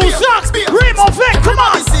NYGQ, Zach, Remo, Vic, come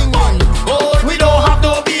on. Singing. Oh, we don't have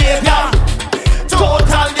no behavior.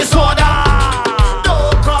 Total disorder.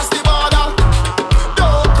 Don't cross the border.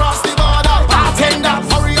 Don't cross the border. Bartender,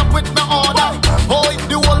 hurry up with my order. Oh,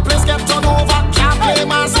 the whole place get turned over. Can't play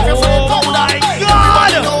massive if we powder.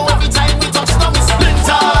 Everybody know every time we touch them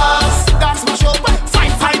splinters. Dance my show.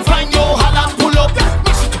 Fine, fine, fine, yo, Holland pull up.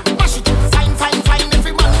 Mash it up, fine, fine, fine.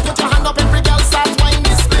 Every man put your hand up. Every girl start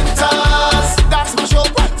whining splinters. Dance my show.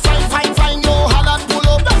 Fine,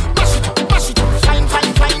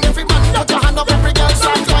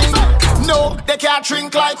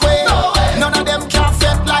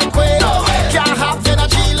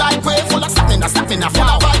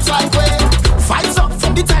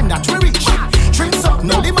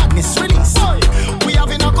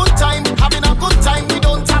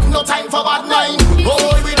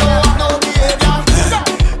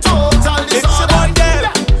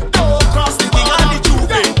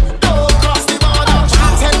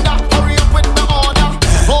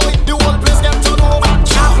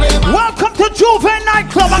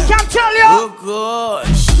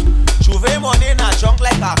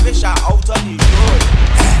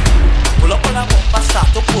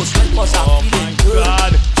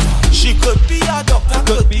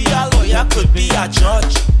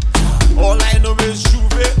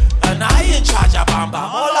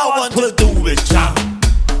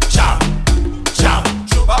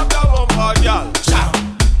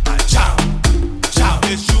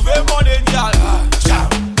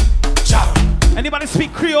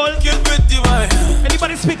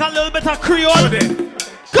 speak a little bit of Creole.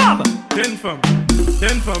 Come! Jeune femme,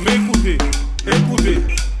 écoutez,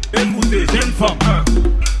 jeune femme.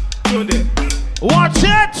 Watch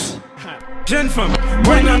it! Jeune femme,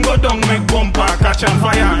 when I go down, make bumper, catch on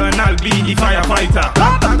fire, and I'll be the firefighter.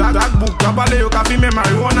 That book, kabale yo ka fume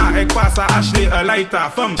marijuana, ek pass a acheter a lighter.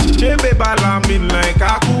 Femme, chebe bala min like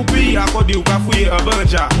a coupi, akodi yo ka fouye a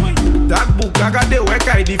banja. That book, I got the work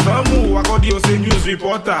I di famu, akodi yo se news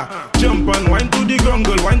reporter. Jump and wine to the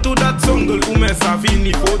grungle, wine to that jungle, ou men sa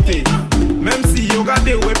fini fote. Même si yo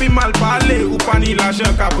gade ou epi mal parler, ou pani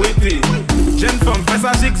l'argent ka prêter. Jeune femme, fais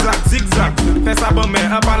ça zigzag, fais ça bon mais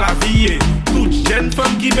up à la vie. Toute jeune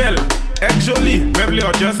femme qui belle, est jolie, même les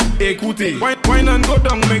just écouter. Wine and go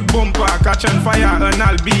down, make bumper, catch on fire, and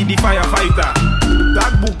I'll be the firefighter.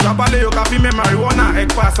 That book, kabale yo ka fume marijuana,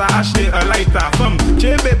 ek pass a acheter a lighter. Femme,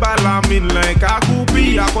 chebe bala min like a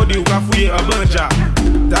coupi, akodi yo ka fouye a banja.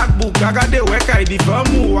 That book, I got the work I di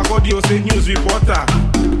famu, akodi yo se news reporter.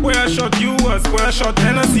 Where shot you was, where shot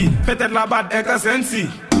Hennessy, faites la bad ek a sensi.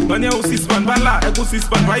 Manye ou sispan bala, ek ou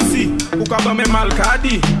sispan vaisi, ou ka ba me mal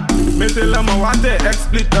kadi. Mete la ma wate,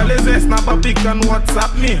 explit a leze, snap a pic and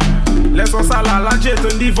WhatsApp me. Let's go sala la jet,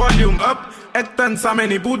 turn the volume up, ek ten sa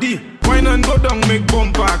many booty. Wine and go down, make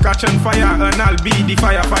bumper, catch on fire, and I'll be the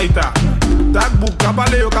firefighter. That book,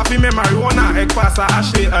 kabale yo ka fume marijuana, ek pass a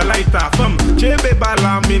acheter a lighter. Femme, chebe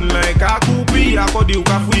bala min like a coupi, akodi yo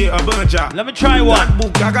ka fouye a banja. Let me try one. That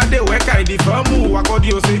book, I got the work I di famu, akodi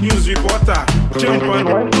yo se news reporter. Jump and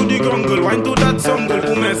wine to the grungle, wine to that jungle,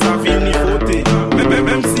 ou men sa fini fote.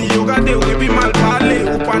 Même si yo gade ou epi mal parler,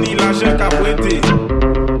 ou pani l'argent ka prêter.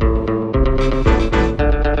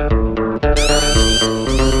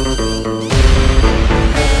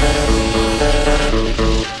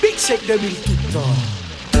 Big Shake 2000 tout le temps.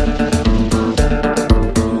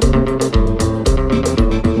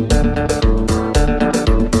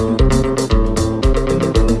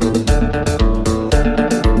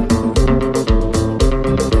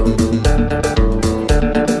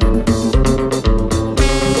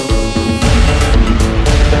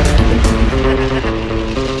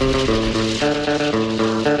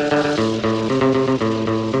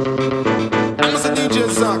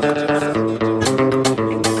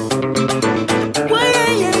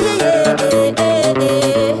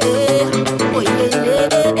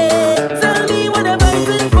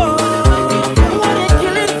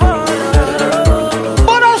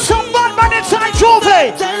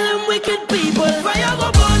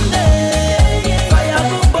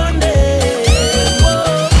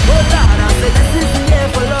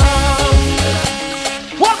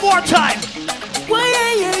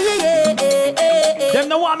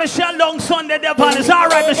 Michelle Long Sunday, they're on. It's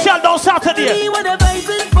alright, Michelle Long Saturday. Tell them what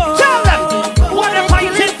they're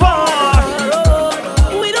fighting for.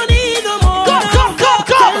 We don't need no more. Come.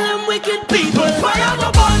 Tell them wicked people. Fire go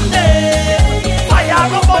Bundy. Fire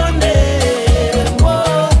go Bundy.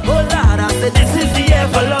 Whoa, oh Lord, I said this is the year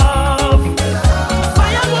for love.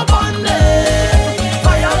 Fire go Bundy.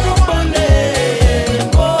 Fire go Bundy.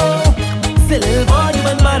 Whoa, still little boy,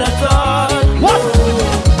 even marathon. What?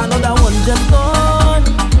 Another one just gone.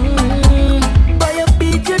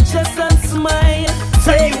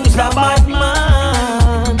 Say you's a bad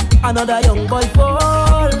man. Another young boy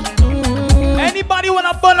fall. Anybody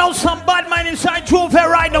wanna burn out some bad man inside Juve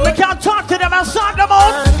right now? We can't talk to them and sort them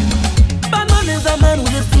out. Bad man is a man who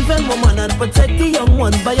is even woman and protect the young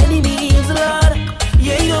ones by any means, Lord.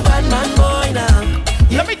 Yeah, you a bad man boy now.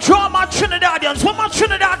 Let me draw my Trinidadians. What my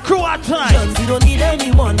Trinidad crew are tonight? We don't need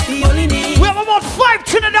anyone. We only need. We have about 5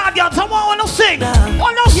 Trinidadians. I want to sing.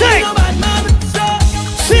 Want to sing. Yeah, you a bad man. So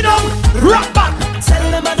sit down, rock back.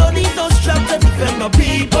 Tell them I don't need no strap to defend my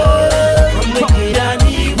people from wicked and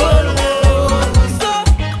evil. So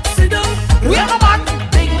sit down, we have a man.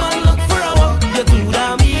 Big man look for a walk. You're too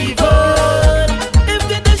damn evil. If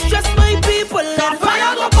they distress my people, then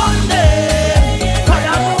fire go Bundy.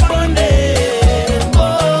 Fire go Bundy.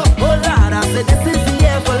 Oh Lord, I said this is the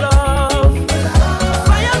year for love.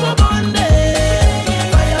 Fire go Bundy.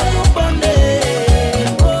 Fire go Bundy.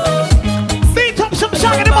 Oh, beat up some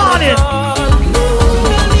song in the morning.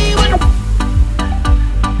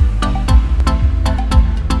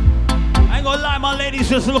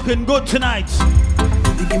 Just looking good tonight.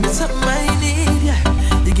 You give me something I need,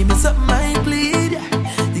 yeah. You give me something I bleed,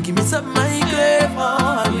 yeah. You give me something I crave,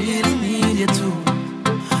 oh, I really need you too.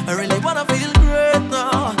 I really wanna feel great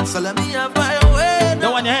now, so let me have my way now.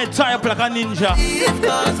 Don't want your head tie up like a ninja.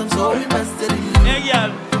 Cause I'm so invested in you. Yeah,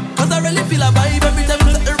 yeah. Cause I really feel a vibe every time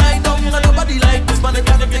you let it right down. And nobody like this, man, the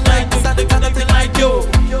kind of thing like this, and the kind of thing like you.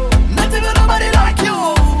 Not even nobody like you.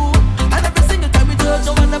 And every single time we touch,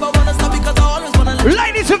 I never wanna stop because I always wanna.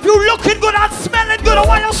 Ladies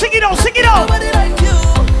sing it out, sing it out. Nobody like you.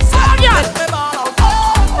 Oh, yeah. Let me ball out.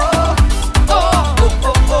 Oh.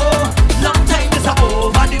 Long time is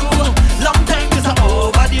overdue. Long time is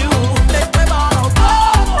overdue. Let me ball out.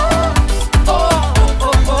 Oh.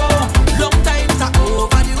 Long time is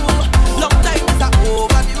overdue. Long time is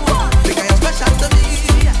overdue. Because you're special to me.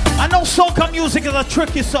 I know soca music is a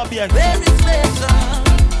tricky subject. Very special.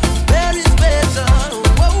 Very special.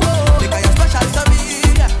 Whoa. Because you're special to me.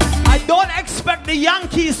 I don't expect the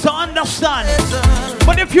Yankees to understand,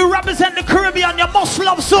 but if you represent the Caribbean, you must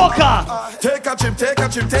love soca. Take a chip, take a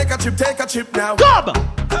chip, take a chip, take a chip now. Come!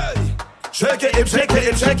 Hey. Shake it, shake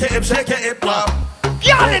it, shake it, shake it now.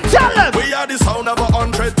 Yeah, tell them! We are the sound of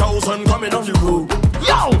 100,000 coming on the road.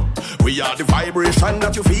 Yo! We are the vibration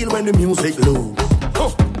that you feel when the music low.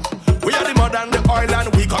 We are the mud and the oil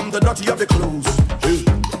and we come the dirty of the clothes. Hey.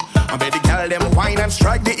 I bet the girl them wine and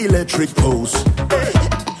strike the electric pose. Hey.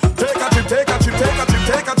 Take a chip, take a chip, take a chip,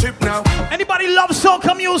 take a chip now. Anybody love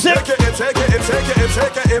soca music? Take it, take it, take it,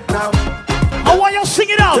 take it now. I want you to sing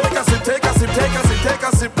it out. Take a sip, take a sip, take a sip, take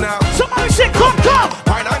a sip now. Somebody say, come.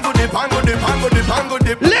 Pine and go dip, and go dip, and go dip, and go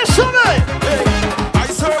dip. Listen to me. Hey, I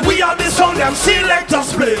swear we are the sound them select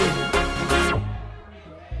us play.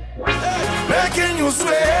 Making you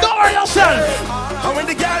sweat. Don't worry yourself. And when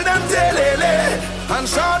the girl them telele and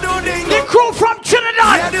shadow ding. The crew from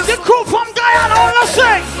Trinidad, the crew from Guyana, all the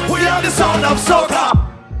sing. We are the sound of soca.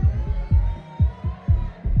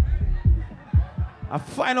 I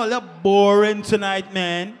find a little boring tonight,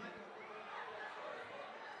 man.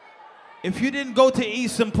 If you didn't go to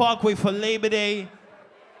Eastern Parkway for Labor Day,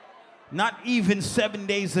 not even 7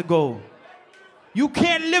 days ago, you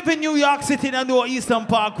can't live in New York City and do Eastern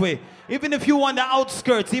Parkway. Even if you on the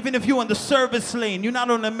outskirts, even if you on the service lane, you're not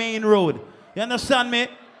on the main road. You understand me?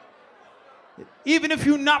 Even if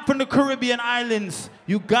you're not from the Caribbean islands,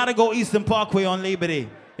 you gotta go Eastern Parkway on Labor Day.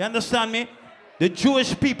 You understand me? The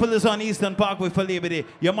Jewish people is on Eastern Parkway for Labor Day.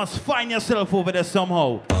 You must find yourself over there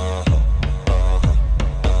somehow.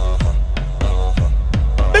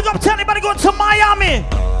 Big up to anybody going to Miami.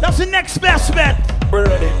 That's the next best bet. We're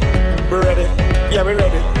ready. We're ready. Yeah, we're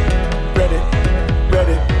ready. Ready.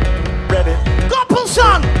 Ready. Ready. Couple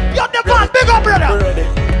song. You're the man. Big up, brother. We're ready.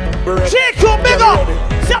 We're ready. GQ, big up.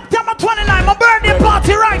 September 29, my birthday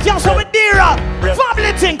party right here. So with Dira.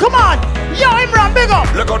 Family thing. Come on. Yo, Imran, big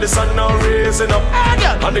up. Look how the sun now raising up.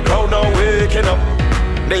 And the crowd now waking up.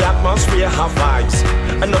 The atmosphere have vibes.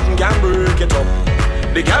 And nothing can break it up.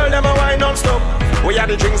 The girl them a wine non-stop. We are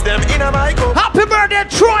the drinks them in a mic up. Happy birthday,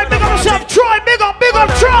 Troy. Big up yourself. Troy, big up,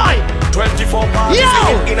 Troy. 24 parties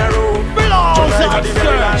in a row. Tonight at the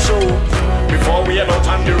very last show. Before we head out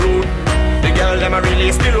on the road, the girl them a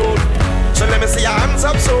release the load. So let me see your hands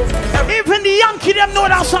up so. Even the Yankee them know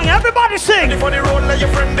that song. Everybody sing. Ready for the road, let your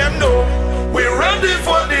friend them know. We're ready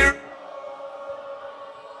for the.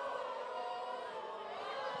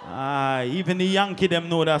 Even the Yankee them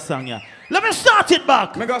know that song, yeah. Let me start it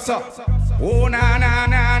back. Me go so. Oh na na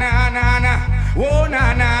na na na na. Oh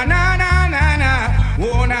na na na na na na.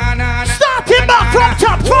 Oh na na na. Start it back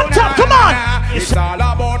from top, come on. It's all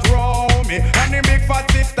about Romy and the big fat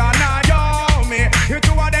sister Naomi. You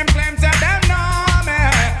two of them claims that them know me.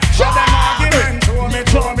 Shut them argument, throw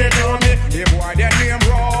me. The boy their name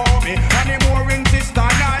Romy and the boring sister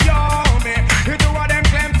Naomi. You two of them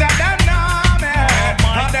claims that them know me.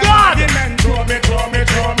 And them argument, throw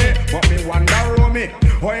me. But me wonder Romy,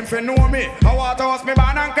 how him fi know me? I want to house me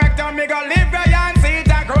man and crack down me go live where and see it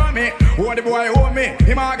and grow me. Oh the boy owe me,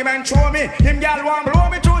 him argument show me. Him gal want blow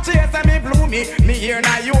me through chase and me blew me. Me here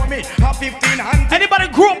now you me, a 1500. Anybody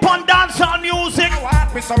grew up on dancehall music?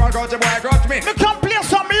 What? Me someone got the boy got me. We can play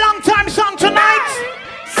some long time song tonight.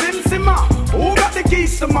 Simma, who got the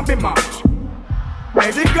keys to my bimmer?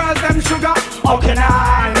 Where the girls them sugar? How can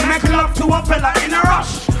I make love to a fella in a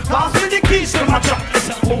rush? Pass me the keys to my truck.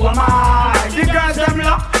 Who am I? The girls them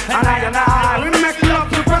lock, and I, we make love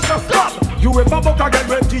to precious love. You ever buck again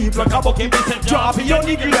with deep like a bucket. Drop your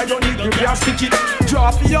nigga like your nigga, you can't stick it.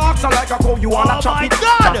 Drop your ox like a cow, you wanna chop it.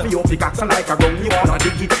 Drop your pickaxe like a gun, you wanna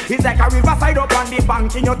dig it. It's like a riverside up on the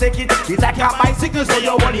bank and you take it. It's like a bicycle, so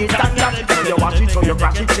you want it and got it. You watch it, so you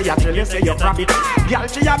crash it, say you tell you, say you grab it. Girl,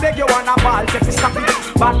 she a beg you wanna ball, take it, stop it.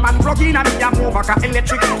 Batman plug in and me a move like a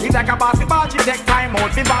electric. It's like a basketball, she take time out,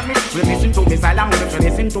 she ban me. We listen to me silent, we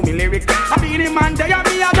listen to me lyrics. I be the man there,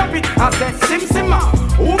 me a drop it. I say, Simma,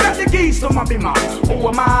 who got the keys to my bimmer? Who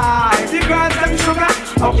am I? The girls them sugar.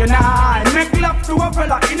 How can I make love to a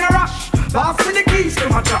fella in a rush? Pass me the keys to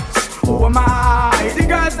my trucks. Who am I? The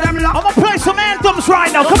girls them love. I'm gonna play some anthems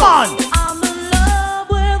right now. Come on. I'm in love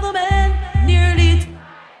with a man nearly.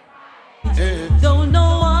 Don't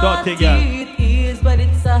know what it is, but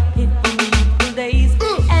it's a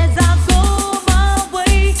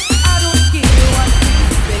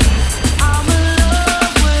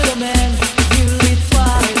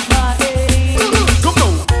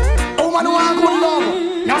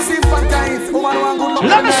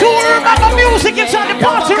Who remember music inside the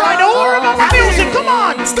party right now? Who remember music? Come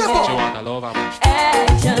on. Step up.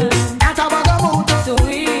 Action. That's how I go out.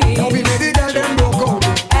 Sweet. Now we made the girl them broke out.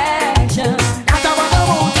 Action. That's how I go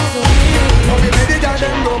out. Now we made the girl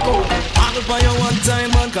them broke out. I'll buy you one time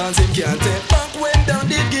man, cause him can't take back when down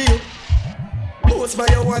did give you. Post by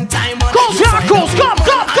you one time man. Go, Jacques, come.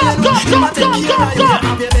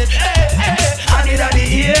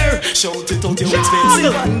 Shout it out your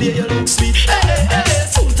expensive and day you look sweet. Hey,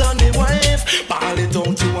 Sultan the wife. Ball it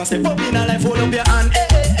out you and step up in a life. Hold up your hand.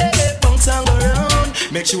 Hey, bounce and go round.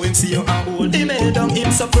 Make sure him see you and hold him head down.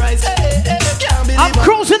 Him surprise. Hey, can't believe I'm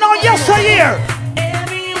cruising on yesteryear.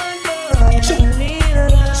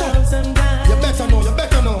 You better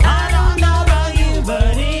know. I don't know about you,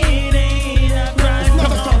 but it ain't a crime.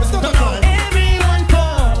 It's not a crime. Everyone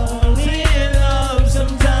falls in love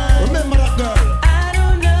sometimes. Remember that girl. I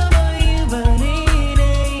don't know about you, but it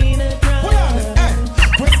ain't a crime. Hold on. Hey,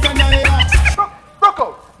 what's gonna happen? Rocco.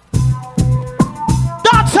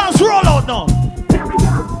 Dancers roll out now.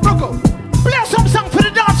 Rocco. Play some song for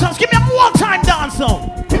the dancers. Give me a one time dance song.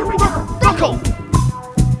 Rocco.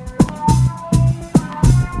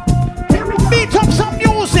 Beat up some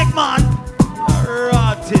music, man.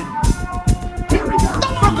 Rotten.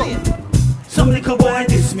 Some little boy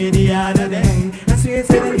dissed me the other day. I swear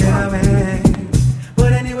say them get away.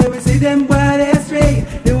 But anyway we see them boy they stray.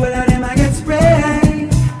 The whole of them I get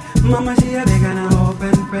sprayed. Mama she a beg and I hope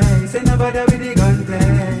and pray. Say nobody with the gun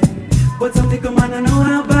play. But some little man I know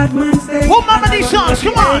how bad man stay. Who mama these songs?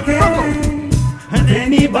 Come on. And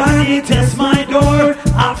anybody test my door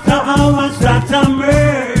after hours that's a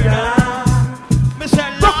murder.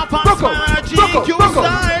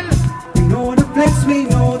 Style. We know the flex, we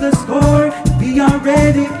know the score. We are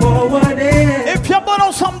ready for what is. If you put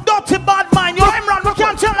on some dirty bad mind, you ain't run, we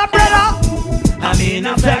can't tell them, brother. I'm in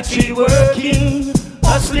a factory working,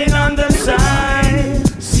 hustling on the side.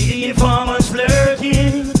 See farmers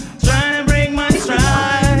flirting, trying to break my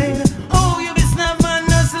stride. Oh, you be snap-man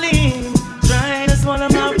hustling, trying to swallow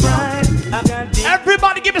my pride. I got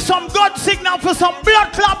everybody give me some good signal for some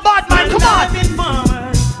blood clot bad mind, come on.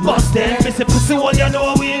 Bust them, me say pussy all you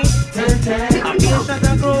know will. I'm feel that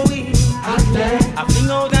I grow in. I fling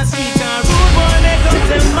out that speaker, rude boy make up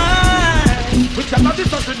them mind. We cannot this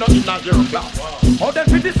and not in a girl class. How them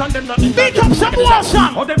fit this and them not in a beat up some wall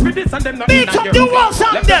song. How them fit this and them not in a beat up the wall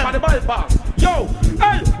song them. Left them the bypass. Yo,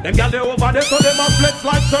 hey, them gyal they over there so them a flex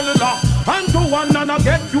like cellular. And to one and I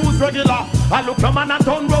get used regular. I look a man and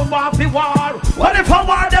turn round off the war. What if I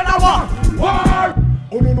war then I war? War!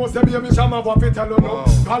 Oh no no, say baby, shama what fi tell you no.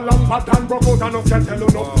 Galang pattern broke out and no can tell you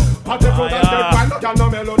no. Party for that dead man, no can no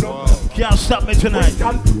mellow no. Can't stop me tonight.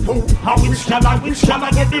 How which shall I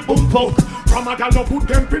get the boom poke? From a gal no put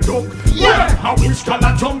them pit up. Yeah. How which shall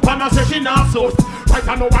I jump and I say she not so. Right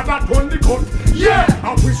I know I got one the cut. Yeah.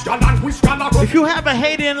 How which shall I go. If you have a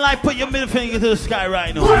hate in life, put your middle finger to the sky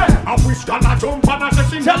right now. Yeah. How which shall I jump and I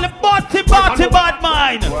say she tell the body bad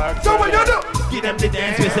mind. So what you do? Give them the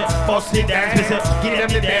dance, we say, bust the dance, we say, give them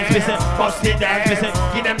the dance, we say, bust the dance, we say,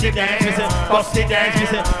 give them the dance, we say, bust the dance, we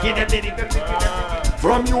say, give them the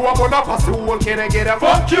from you I'm gonna pass the whole can I get a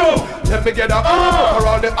fuck you? Let me get a for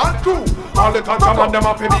all the ant crew. All the contraband them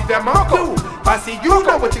up and beat them up too. I see you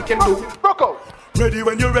know what you can do. Rocco. Ready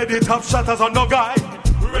when you're ready, top shatters on no guy.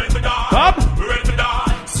 Ready to die. Up. Ready to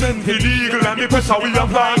die. Send the eagle and the pressure we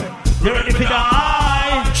apply. You're ready to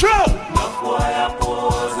die. True. Enough boy I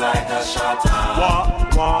pose like a shutter.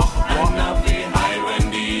 And I feel high when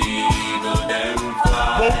the eagle them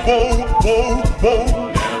fly. Whoa.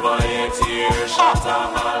 Never yet hear shutter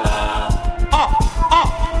holla.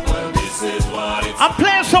 Well this is what it's. I'm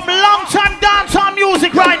playing some long time dancehall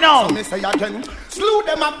music right now. So me say again, slew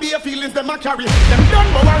them and bare feelings them a carry. Them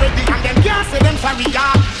done more already and them can't say them sorry.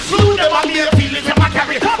 Yeah, slew them and bare feelings them a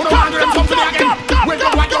carry. Who don't want them something again? We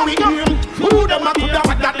don't want you with him. Who them a coulda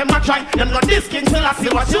what that them a try? Them got this king till I see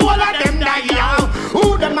what you all of them die. Yeah,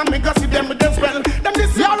 who them a make us see them with them spell? Them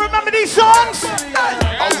this y'all remember these songs?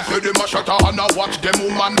 I say them a shatter and I watch them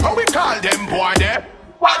woman. How we call them boy there?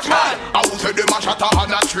 Watch man. I say them a shatter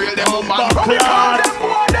and I trail them woman. How we call them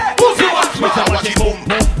boy there? Pussy watch man. Watch it boom.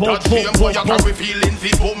 That same boy a carry feelings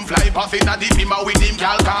his boom. Fly past in a deep him with him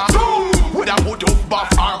gal car. With a put up buff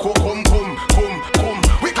arco come.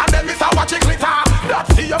 We can them miss a watch it glitter. That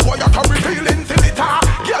same boy a carry feelings in it.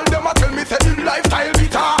 Girl them a tell me say him lifestyle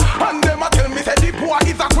bitter. And them a tell me say the boy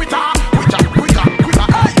is a quitter.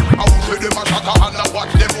 Hey, I say them a shatter and I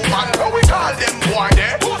watch them woman. How we call them boy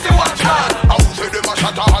there? Pussy watch man. I say them a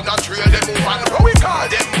shatter and I trail them woman. How we call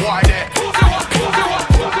them boy there? Pussy watch.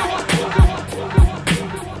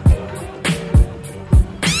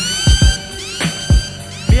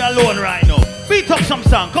 Me alone right now. Beat up some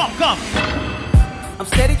song. Come. I'm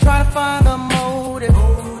steady trying to find a motive.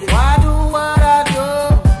 Why do what I do?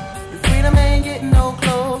 The freedom ain't getting no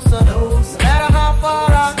closer. No matter how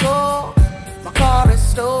far I go, my car is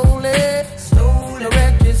stolen. The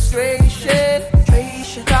registration.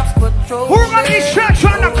 Cops patrol. Who run these tracks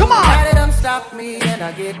right now? Come on. They don't stop me and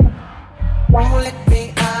I get. Won't let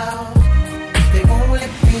me out. They won't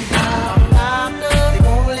let me out. They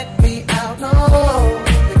won't let me out. No.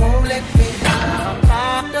 They won't let me out.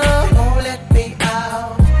 They won't let me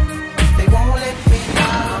out. They won't let me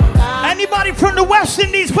out. Anybody from the West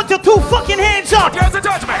Indies, put your two fucking hands up. Here's the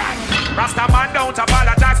judgment. Rasta man don't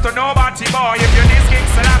apologize to nobody, boy. If you this King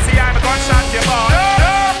Selassie, I'm a gunshot, you boy.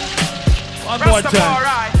 One more time.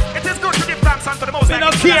 Right. It is good to give thanks unto the most. We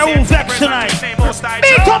don't care who vex tonight.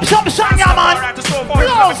 Beat up some song, yeah, man.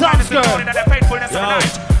 Blow some skirt.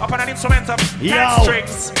 Upon an instrument of 10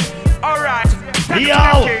 strings. Alright.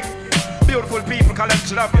 Beautiful people,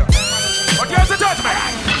 collect love you. But here's the judgment.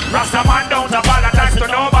 Rasta man don't apologize to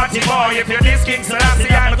nobody, boy. If you're this King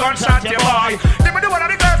Selassie, I'm a gunshot, you boy. Give me the one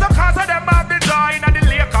of the girls, of course, of them have the joy. And the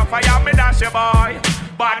lake of fire, me dash you, boy.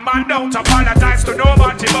 Bad man don't apologize to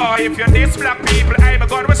nobody, boy. If you're this black people, I'm a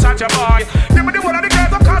gun with such a boy. Give me the one of the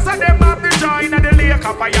girls, of course, of them have the joy. And the lake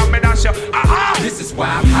of fire, me dash you. Aha! This is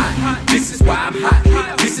why I'm hot. This is why I'm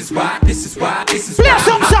hot. This is why. This is why. This is why. Play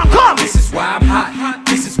some song, come. This is why I'm hot.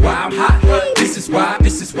 This is why I'm hot. This is why.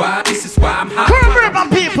 This is why. This is why I'm hot. Urban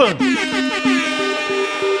people.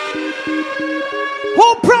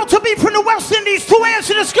 Who proud to be from the West Indies? Two hands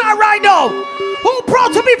in the sky right now. Who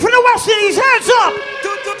proud to be from the West Indies? Hands up.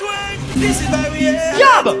 This is why we at.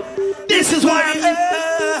 Job. This is why we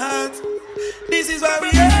at. This is why we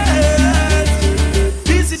at.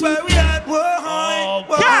 This is why we at.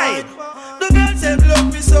 Okay. The girls have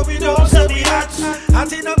love me so we know so we hot.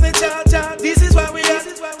 Hot enough the cha-cha. This is why we at.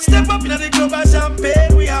 Step up in the club and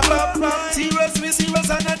champagne. We have up. Serious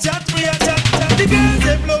and a chat. We are chat. The girls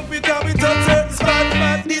have love me because we touch certain spot.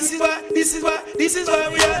 This is why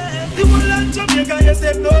we are. The whole of Jamaica, yes,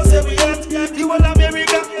 them know say we are. The whole of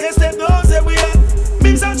America, yes, them know say we are.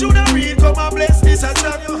 Mims and Junior Reid come and bless this and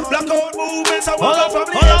that. Blackout movements and walk out from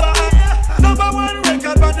the ever. Number one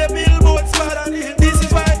record on the Billboard spot. This is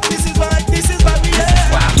why we are. This is why we are.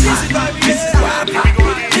 This is why we are.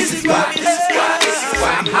 This is why we are. This is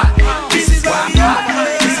why I'm hot. This is why I'm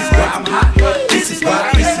hot. This is why I'm hot. This is why I'm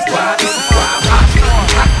hot.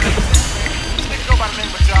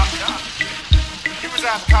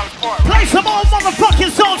 Play some more motherfucking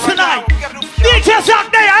songs tonight. DJs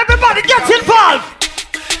out there, everybody get involved.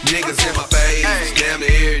 Niggas in my face, damn near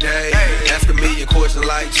every day. Ask a million questions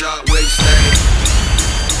like Jock, where you stay?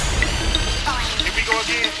 Here we go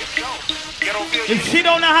again. If she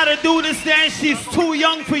don't know how to do this dance, she's too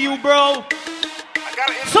young for you, bro.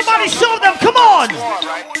 Somebody show them, come on.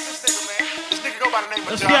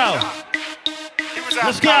 Let's go.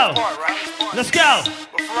 Let's go. Let's go.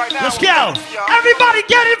 Let's go. Everybody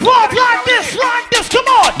get involved like this, come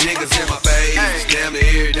on. Niggas in my face, damn near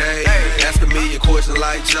every day. Ask a million questions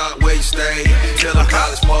like Jock, where you stay? Tell them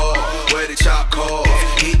college ball, where the chop call.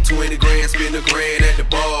 Hit 20 grand, spend a grand at the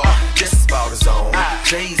bar. Just about his own,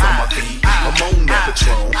 J's on my feet. I'm on that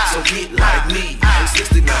Patron, so get like me.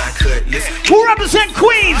 69 cutlass. Who represent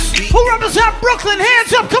Queens? Who represent Brooklyn?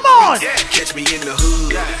 Hands up, come on. Catch me in the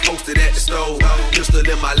hood, posted at the store. Pistol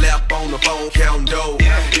in my lap on the phone, counting dough.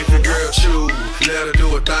 If your girl choose, let her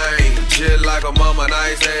do a thing. Just like a mama,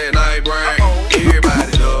 nice and night brain.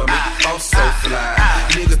 Everybody love me, I'm so fly.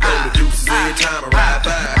 Niggas throw the deuces every time I ride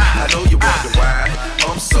by. I know you wonder why,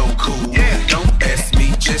 I'm so cool. Don't ask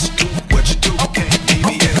me, just do what you do. Meet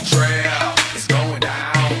me in the trail, it's going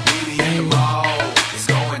down. Meet me in the mall, it's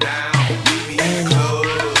going down. Meet me in the club,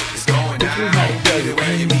 it's going down.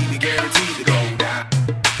 Anywhere you meet me, guaranteed to go down.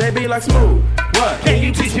 They be like Smooth, what? Can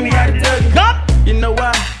you teach me how to do it? Come. You know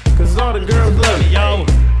why? Cause all the girls love me. Yo.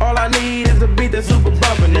 All I need is a beat that's super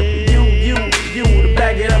bumpin'. You to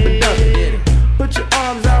back it up and dump it. Put your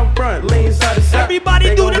arms out front, lean side to side.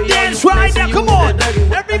 Everybody do the dance right now, come on.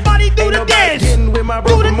 Everybody do the dance. Do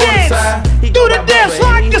the dance. Do the dance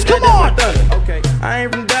like this, come on. Okay, I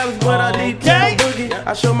ain't from Dallas, but I need to boogie.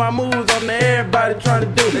 I show my moves on to everybody trying to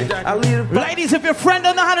do it. I lead a ladies, if your friend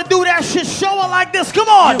don't know how to do that shit, show her like this, come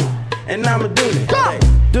on. And I'ma do it.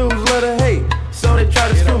 Dudes love to hate, so they try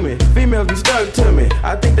to screw me. Females be stuck to me,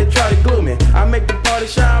 I think they try to glue me. I make the party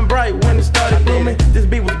shine bright when it started blooming. This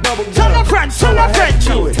beat was bubble gum. Tell my friend, tell my friend.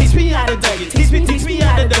 Teach me how to dug it, teach me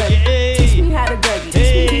how to dug it. Teach me how to dug it,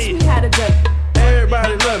 teach me how to dug it.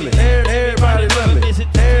 Everybody love me, everybody love me,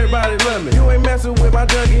 everybody love me. You ain't messing with my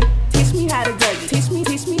Dougie. Teach me how to dug it, teach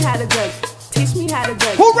me how to dug it. Teach teach me how to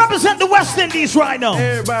dance. Who represent the West Indies right now?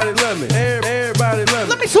 Everybody love me. Everybody love me.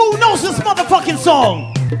 Let me see who knows this motherfucking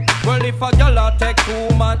song. Well, if a girl take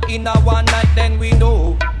 2 man in a one night, then we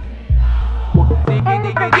know.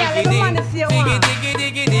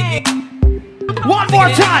 One more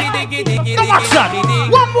time. Come on, son.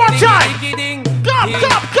 One more time.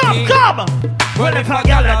 Come. Well, if a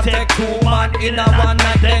girl take 2 man in a one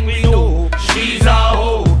night, then we know she's a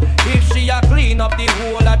hoe. If she a clean up the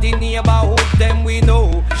whole of the neighborhood, then we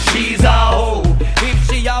know she's a hoe. If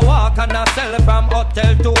she a walk and a sell from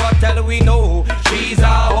hotel to hotel, we know she's a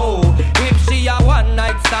hoe. If she a one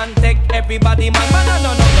night stand, take everybody man,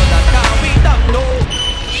 no, that can't we don't know.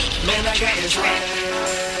 Man, I got this right.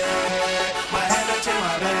 My hand up to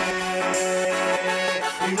my back.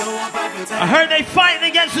 You know I'm fighting time. I heard they fighting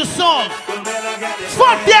against the song.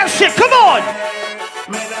 Fuck that shit, come on.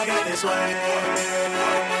 Man, I got this right.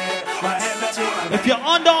 If your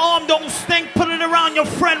underarm don't stink, put it around your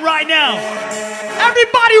friend right now.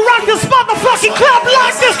 Everybody rock this motherfucking club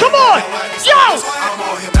like this, come on. Yo.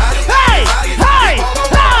 Hey,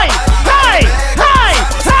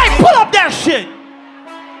 pull up that shit.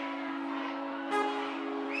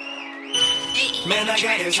 Man, I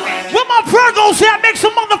got this right. Where my Virgos at? Make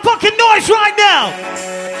some motherfucking noise right now.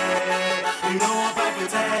 You know I'm fighting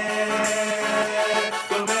time.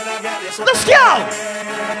 Let's go.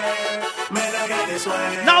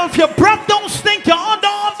 Now if your breath don't stink, your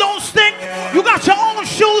underarm don't stink, you got your own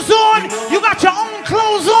shoes on, you got your own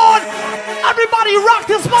clothes on. Everybody rock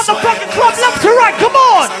this motherfucking club left to right, come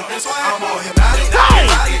on. Hey.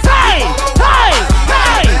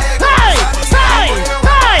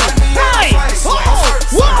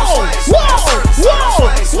 Whoa.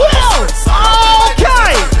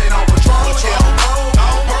 Okay.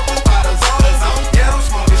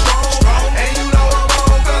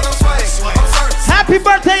 Happy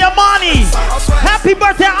birthday, Amani. Happy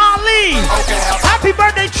birthday, Ali. Happy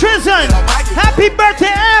birthday, Trizan. Happy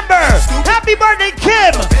birthday, Amber. Happy birthday,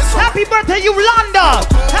 Kim. Happy birthday, Yolanda.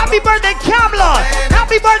 Happy birthday, Kamla.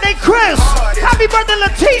 Happy birthday, Chris. Happy birthday,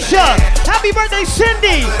 Letitia. Happy birthday,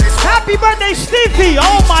 Cindy. Happy birthday, Stevie.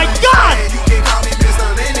 Oh my God.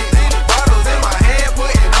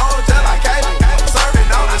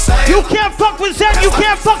 You can't fuck with Zen. You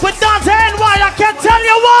can't fuck with Dante NY. I can't tell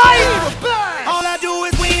you why. All I do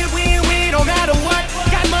is win, no matter what.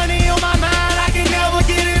 Got money on my mind, I can never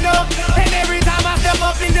get enough. And every time I step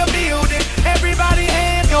up in the building, everybody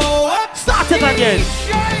hands go up. Start it again.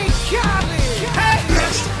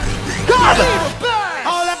 God.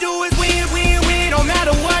 All I do is win, no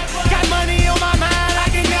matter what. Got money on my mind, I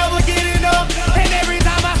can never get enough. And every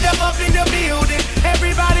time I step up in the building,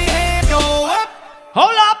 everybody hands go up.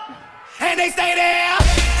 Hold up. And they stay there,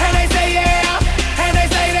 and they say yeah, and they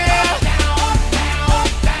stay there.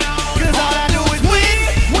 Cause all I do is win.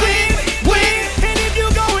 And if you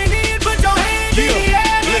going in, put your hands in the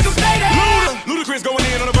air, make them stay there. Ludacris going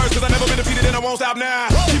in on the verse, cause I never been defeated and I won't stop now.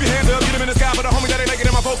 Keep your hands up, get them in the sky for the homie that ain't making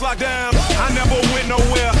it, my folks locked down. I never went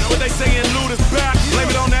nowhere, but they saying Luda's back.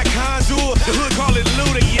 Blame it on that conjure, the hood call it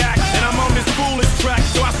Luda-yak. And I'm on this foolish track,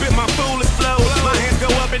 so I spit my foolish flow. My hands go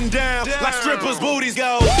up and down, like strippers' booties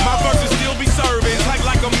go. My verses still be serving,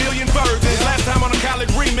 like a million virgins. Last time on a college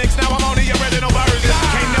remix, now I'm on the original version.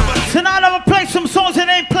 Can't never. Tonight I'm gonna play some songs that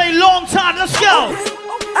ain't played long time. Let's go.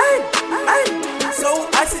 Hey, so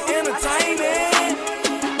I should entertaining.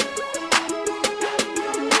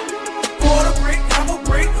 Quarter brick, half a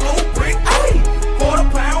brick, whole brick. Hey, quarter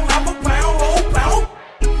pound, half a pound, whole pound.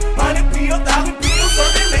 100 pills, 1,000 pills,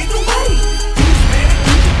 certainly the way.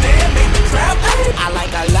 Make the trap. I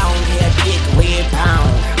like a long hair, thick red pound.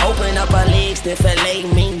 Open up her legs to fillet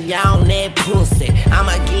me on that pussy.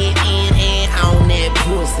 I'ma get in and on that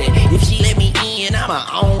pussy. If she let me in, I'ma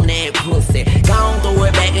own that pussy. Gon' throw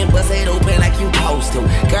it back and bust it open like you supposed to.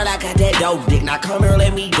 Girl, I got that dope dick. Now come here,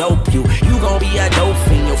 let me dope you. You gon' be a dope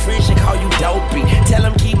fiend. Your friends should call you dopey. Tell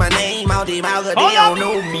them keep my name out their mouth, they don't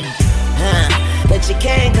know me. But you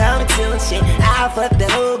can't come to shit. I fuck the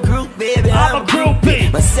whole group, baby. I'm a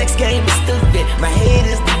groupie. My sex game is stupid. My head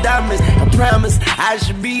is the dumbest. I promise I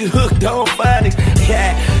should be hooked on phonics.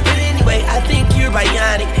 Yeah. But anyway, I think you're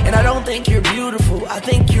bionic. And I don't think you're beautiful. I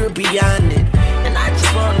think you're beyond it. And I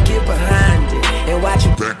just wanna get behind it and watch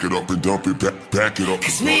you back it up and dump it back it up.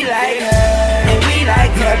 Cause we like her, and we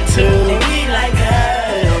like her too. And we like her,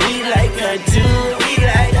 and we like her too. We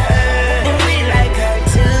like her, and we like her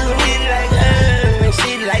too. We like her, and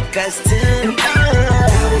she like us too.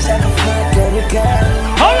 I wish I could fuck every girl.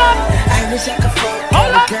 Hold up. I wish I could fuck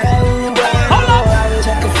every girl. Hold up. I wish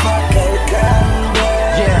I could fuck every girl.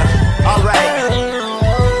 Yeah, alright.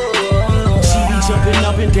 She be jumping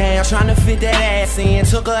up and down. tryna fit that ass in.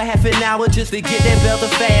 Took her half an hour just to get that belt to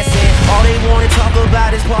fasten. All they wanna talk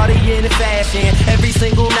about is partying and fashion. Every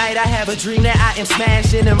single night I have a dream that I am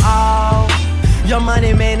smashing them all. Your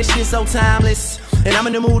money, man, this shit so timeless. And I'm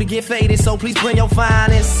in the mood to get faded, so please bring your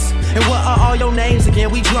finest. And what are all your names again?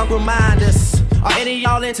 We drunk reminders. Are any of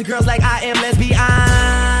y'all into girls like I am? Let's be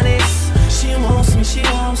honest. She wants me, she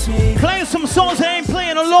wants me. Playing some songs I ain't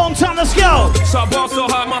playing a long time, let's go. So I ball so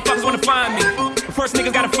hard, motherfuckers wanna find me. The first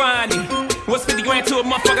niggas gotta find me. What's 50 grand to a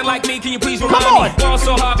motherfucker like me? Can you please remind me? Ball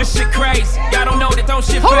so hard, this shit crazy. Y'all don't know that don't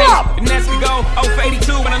shit face. And that's we go 0 for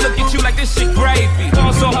 82 when I look at you like this shit gravy.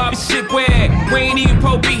 Ball so hard, this shit weird. We ain't even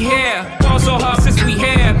po be here. Ball so hard since we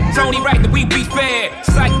here. It's only right that we be fair.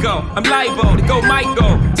 Psycho, I'm liable to go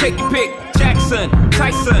Michael. Take your pick. Jackson,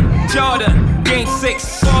 Tyson, Jordan, Game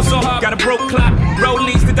 6. Ball so hard, got a broke clock.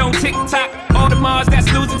 Rollies that don't tick tock. All the Mars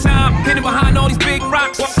that's losing time. Hidden behind all these big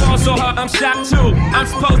rocks. Ball so hard, I'm shocked too. I'm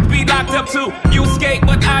supposed to be locked up too. You escape,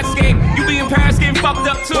 but I escape. You be in Paris getting fucked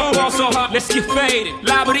up too. Ball so hard, let's get faded.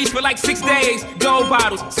 Liberties for like 6 days. Gold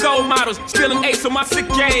bottles, soul models, spilling ace on my sick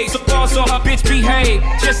days. So ball so hard, bitch behave.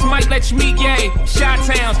 Just might let you meet gay. Shot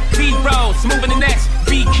towns, B-Rolls, moving the next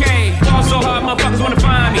BK. Ball so hard, motherfuckers wanna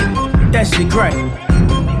find me. That shit crack.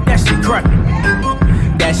 That shit crack.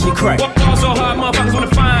 That shit crack. Ball so hard, motherfuckers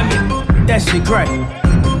wanna find me. That shit crack.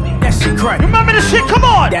 That shit crack. Remember the shit, come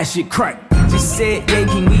on. That shit crack. Just said, yeah,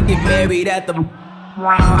 can we get married at the...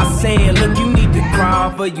 I said, look, you need to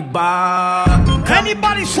cry for your bar.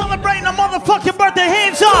 Anybody celebrating a motherfucking birthday,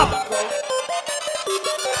 hands up.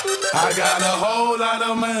 I got a whole lot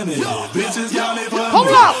of money. Bitches got me for me. Hold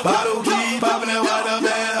up. Bottle key popping that water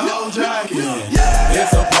band, whole jacket.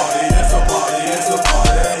 It's a party, it's a party, it's a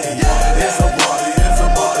party. It's a party, it's a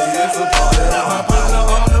party, it's a party. My partner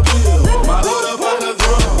on the bill, my load up on the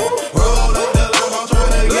drum. Roll up the line, I'm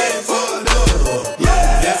trying to get for the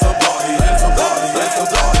yeah. It's a party, it's a party, it's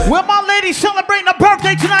a party. Where my lady celebrating a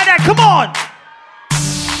birthday tonight at? Come on.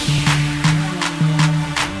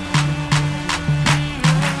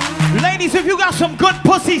 Ladies, if you got some good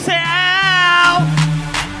pussy, say ow.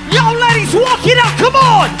 Yo, ladies, walk it out. Come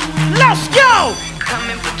on. Let's go. Come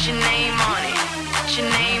and put your name on it. Put your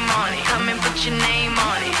name on it. Come and put your name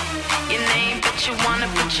on it. Your name, but you wanna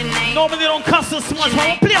put your name. Normally they don't cuss us much,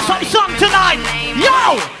 but we'll play some song tonight.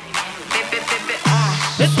 Yo.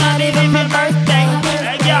 It's not even my birthday.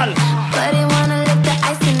 Hey, girl. But he wanna lick the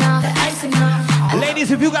icing off. The icing off.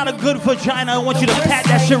 Ladies, if you got a good vagina, I want you to pat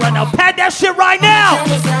that shit right now. Pat that shit right now.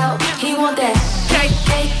 He want that cake,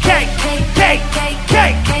 cake, cake, cake, cake,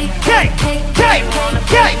 cake, cake, cake, cake, cake,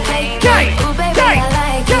 cake, cake,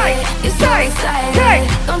 You're so excited.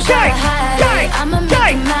 Don't try to hide it. I'ma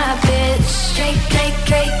make you my bitch. Cake, cake,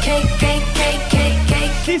 cake, cake, cake, cake, cake,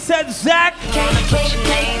 cake. She said, Zach,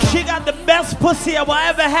 she got the best pussy I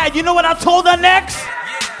ever had. You know what I told her next?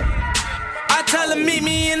 I tell her meet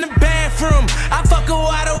me in the bathroom. I fuck her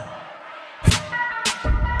wide open.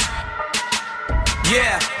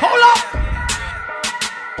 Yeah. Hold up.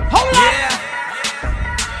 Hold up. Yeah.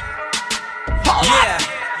 Hold yeah.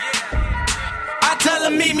 I tell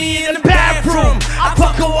her meet me in the bathroom. I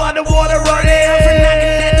fuck her while the water running. I'm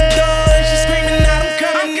knocking at the door and she screaming out I'm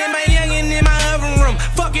coming. Get my youngin' in my oven room.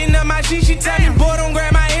 Fucking up my shit. She tell me, boy, don't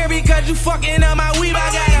grab my hair because you fucking up my weave. I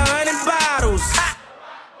got 100 bottles.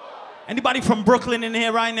 Anybody from Brooklyn in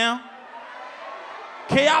here right now?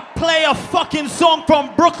 Can I play a fucking song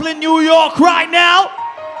from Brooklyn, New York right now?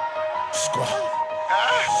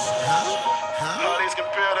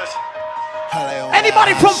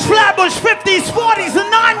 Anybody from Flatbush, 50s, 40s,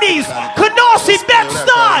 and 90s? Canarsie,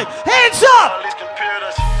 Bed-Stuy, hands up!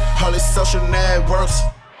 All these social networks.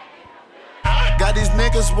 Got these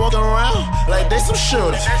niggas walking around like they some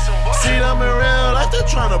shooters. See them in real life, they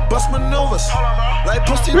tryna bust maneuvers. Like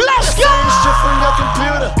pussy, let's go! Shit from your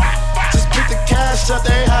computer. Just pick the cash up,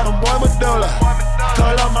 they had a boy Medulla.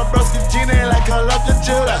 Call up my broski Gina like call up the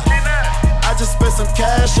Judah. I just spent some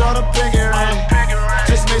cash on a pinky ring.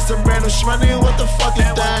 Just made some random shmoney with the fucking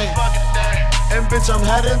thing. And bitch, I'm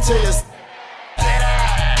heading to you.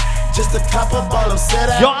 Just a couple ball of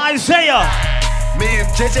city. Yo, Isaiah. Me and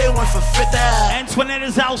JJ went for 50. Antoinette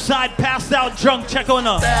is outside, passed out, drunk. Check on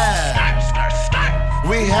her.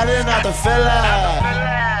 We heading out the villa.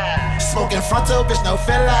 Smoking frontal, bitch, no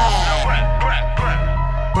filler.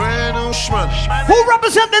 Brand new shmoney. Who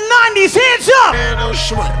represent the 90s? Hands up. Brand new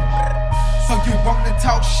shmoney. So you want to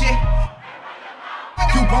talk shit?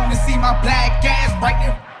 You want to see my black ass right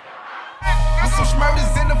there? With some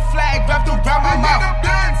smurders in the flag wrapped around my mouth.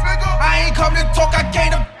 I ain't come to talk, I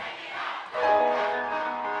came to.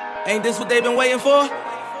 Ain't this what they've been waiting for?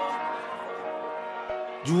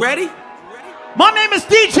 You ready? My name is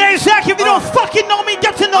DJ Zach. If you don't fucking know me,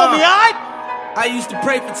 get to know me, alright? I used to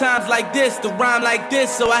pray for times like this, to rhyme like this,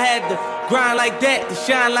 so I had to grind like that, to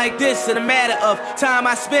shine like this, in a matter of time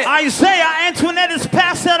I spent. Isaiah Antoinette is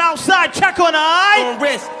passed out outside. Check on her, alright? On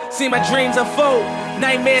risk, see my dreams unfold,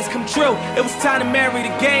 nightmares come true. It was time to marry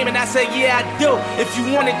the game, and I said, yeah, I do. If you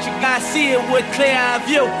want it, you gotta see it with clear eye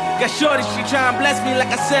view. Got shorty, she try and bless me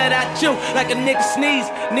like I said I chew. Like a nigga sneeze,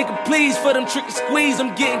 nigga please for them tricky squeeze,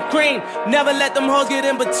 I'm getting cream. Never let them hoes get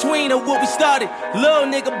in between of what we started. Little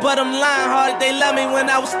nigga, but I'm lying hard. They love me when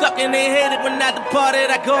I was stuck and they hated when I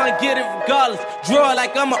departed. I go and get it regardless. Draw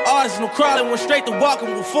like I'm an artist, no crawling. Went straight to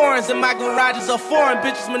walking with foreigns in my garages. All foreign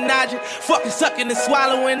bitches menaging, fucking sucking and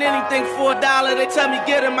swallowing anything for $1. They tell me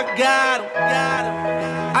get him, I got him.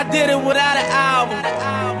 I did it without an album.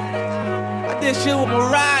 This shit with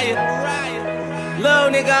Mariah.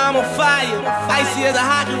 Little nigga, I'm on fire. Icy as a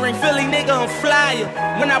hockey ring, Philly nigga, I'm flyer.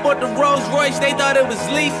 When I bought the Rolls Royce, they thought it was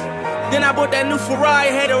lease. Then I bought that new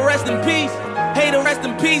Ferrari, hey to rest in peace. Hey to rest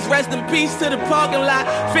in peace to the parking lot.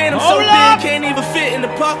 Phantom so big, can't even fit in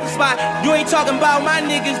the parking spot. You ain't talking about my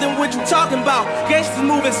niggas, then what you talking about? Gangsters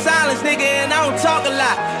move in silence, nigga, and I don't talk a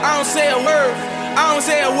lot. I don't say a word. I don't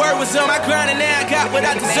say a word was on my grind, and now I got what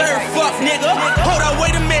I deserve. Fuck, nigga. Hold up,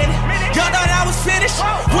 wait a minute. Y'all thought I was finished.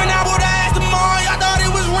 When I bought the ass tomorrow, y'all thought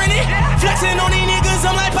it was rented. Flexing on these niggas,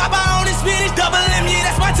 I'm like Papa on this spinach. Double M, yeah,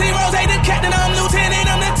 that's my team. Rose, the captain, I'm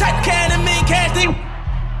lieutenant. I'm the type can of mean cash thing.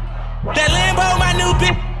 That Lambo, my new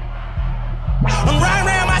bitch. I'm riding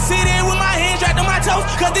around my city with my hands wrapped on my toes.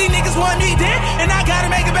 Cause these niggas want me dead, and I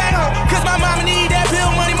gotta make it back home. Cause my mama need that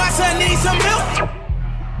bill money, my son needs some milk.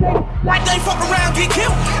 Like they fuck around, get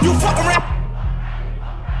killed. You fuck around.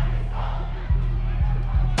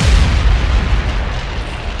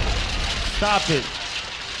 Stop it.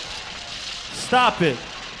 Stop it.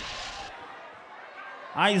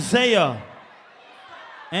 Isaiah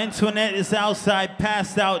Antoinette is outside,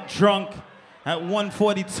 passed out, drunk at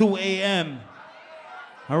 1:42 a.m.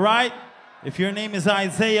 All right? If your name is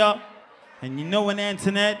Isaiah and you know an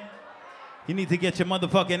Antoinette, you need to get your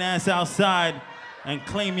motherfucking ass outside and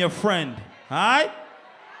claim your friend. All right?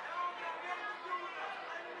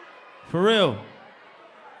 For real.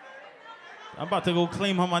 I'm about to go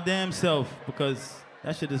claim her my damn self because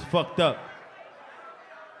that shit is fucked up.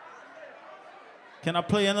 Can I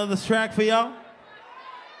play another track for y'all?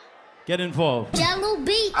 Get involved. Jello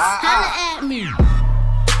Beats, holla at me.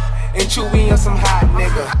 And Chewy on some hot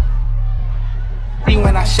nigga. See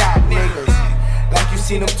when I shot niggas. Like you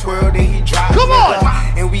seen him twirl, then he drop. Come on!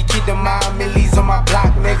 Nigga. And we keep the mind millies on my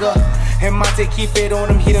block, nigga. And Monte keep it on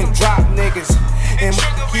him, he done drop niggas. And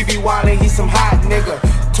he be wildin', he some hot nigga.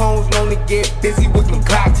 Tones known to get busy with them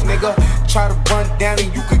Glocks, nigga. Try to run down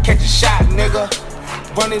and you could catch a shot, nigga.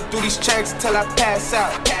 Running through these checks till I pass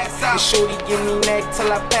out. And shorty give me neck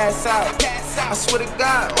till I pass out. I swear to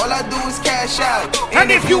God, all I do is cash out.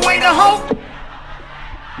 And if you ain't a hoe,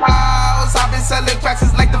 I've been selling cracks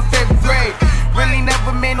since like the 5th grade. Really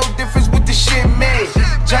never made no difference with the shit made.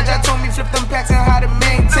 Jaja told me flip them packs and how to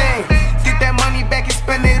maintain. Get that money back and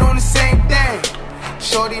spend it on the same thing.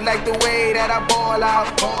 Shorty like the way that I ball out.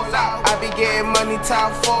 I be getting money till I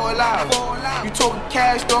fall out. You talking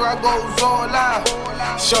cash, dog, I goes all out.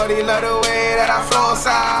 Shorty love the way that I floss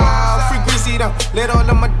out. Free greasy them, let all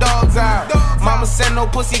of my dogs out. Mama said no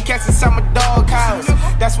pussy cats inside my dog house.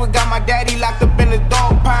 That's what got my daddy locked up in the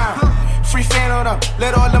dog pound. Free fan on them,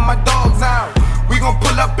 let all of my dogs out. We gon'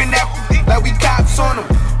 pull up in that like we cops on them.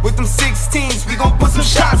 With them 16s, we gon' put some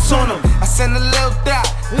shots on them. I send a little dot,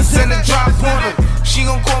 send a drop on them. She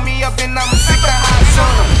gon' call me up and I'ma stick the eyes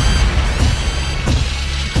on them.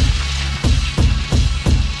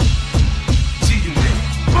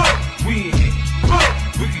 We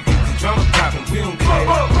can get the drama poppin', we don't care.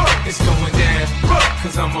 It's going down,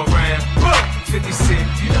 cause I'm around. 50 Cent,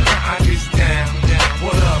 you know how I get down.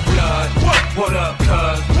 What up, blood? What up,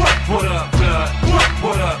 cuz? What up, blood?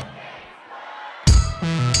 What up?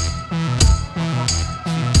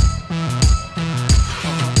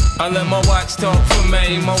 I let my watch talk for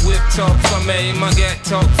me, my whip talk for me, my gat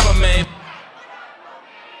talk for me.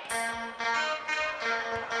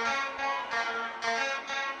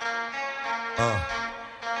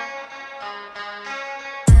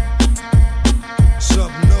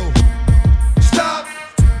 Something new. Stop,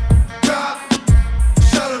 drop,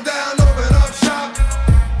 shut them down, open up shop.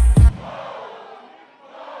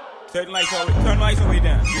 Turn the lights all the way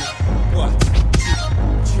down. What?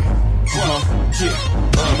 Yeah,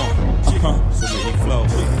 come on, so make it flow.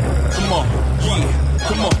 Come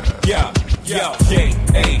on, yeah,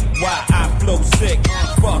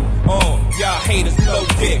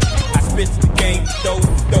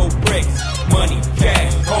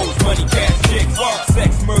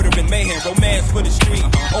 mayhem, romance for the street.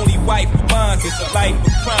 Only wife for bonds, it's a life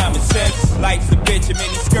of crime and sex. Life's a bitch and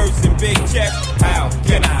many skirts and big checks. How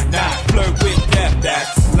can I not flirt with death?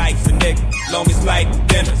 That's life's a nigga, long as life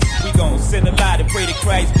dinners. We gon' send a lot and pray to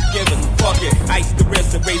Christ forgive us. Fuck it, ice the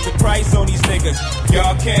wrist and raise the price on these niggas.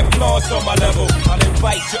 Y'all can't floss on my level, I'll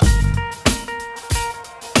invite you.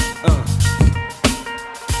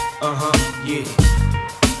 Yeah.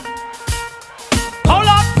 Hold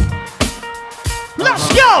up. Let's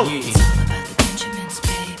go. Yeah.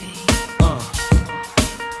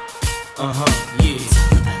 Yeah.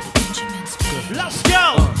 Let's go.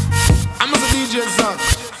 I'm a DJ son.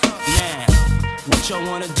 Now, what y'all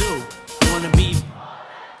wanna do? Wanna be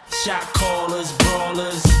shot callers,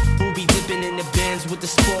 brawlers, who be dipping in the bins with the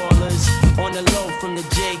spoilers? On the low from the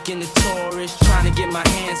Jake and the Taurus, trying to get my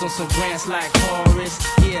hands on some grants like Horace.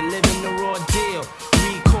 Yeah, living the raw deal.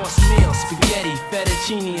 3-course meal, spaghetti,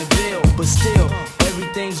 fettuccine and veal. But still,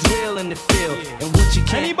 everything's real in the field. And what you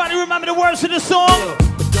can't. Anybody remember the words of the song?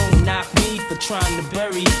 But don't knock me for trying to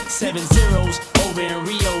bury 7 zeros over in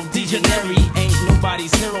Rio de Janeiro. Ain't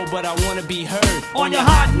nobody's hero, but I wanna be heard. On your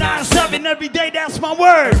hot 9-7 every day, that's my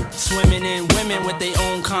word. Swimming in women with their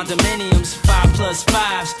own condominiums.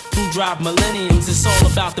 5+5s who drive millenniums. It's all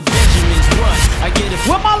about the Benjamins. What? I get it.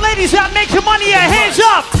 Where my ladies at? Make your money at. Hands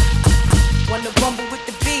up. Wanna rumble with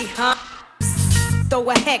the beat, huh? Throw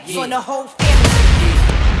a hex on the whole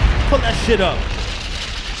family. Pull that shit up.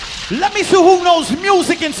 Let me see who knows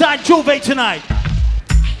music inside Juve tonight.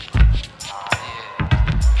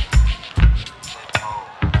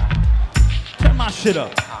 Turn my shit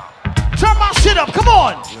up. Turn my shit up. Come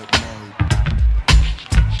on.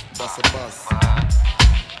 Bust a bus.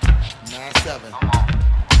 9-7.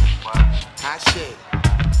 Hot shit.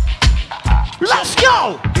 Let's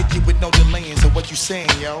go. Hit you with no delaying, so what you saying,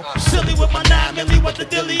 yo? Silly with my 9 milli, what the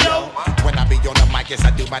dealio? When I be on the mic, yes,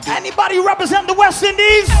 I do my do. Anybody represent the West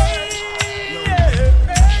Indies?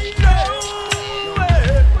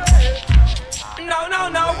 No,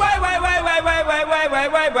 wait.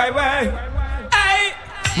 Hey,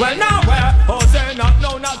 well, now where? Oh, say not,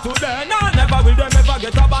 no, not today. No, never will them ever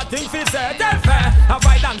get a bad thing fi say. Tell fair,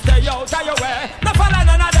 avoid them, stay out of your way. No follow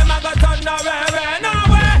none of them, I got turn nowhere.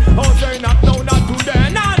 Nowhere. Oh, say not, no, not today.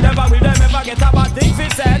 No, never will them ever get a bad thing fi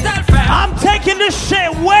say. Tell fair. I'm taking this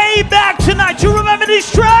shit way back tonight. You remember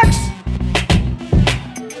these tracks?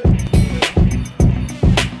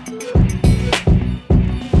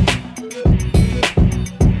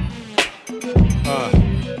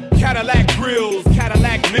 Cadillac grills,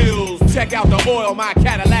 Cadillac mills. Check out the oil my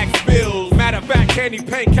Cadillac spills. Matter of fact, candy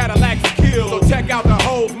paint Cadillacs kill. So check out the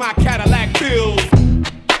holes my Cadillac fills.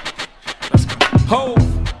 Hove.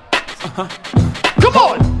 Come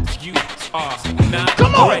on. You are not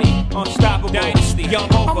Come on. ready. Unstoppable dynasty. Young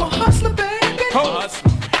I'm over. a hustler, baby.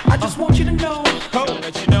 I just want you to know.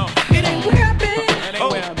 Let you know. It ain't where I've been. It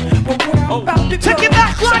ain't where I've been. But where I'm about to go. Take it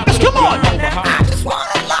back, Clackers. Come on. I just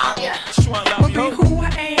wanna love you. Just wanna love you. Be who I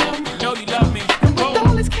am. Know you love me. And with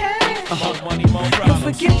all this cash, More money, more you'll problems.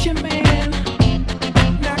 forget your man.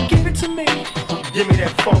 Now give it to me. Give me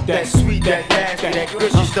that funk, that sweet, that nasty, that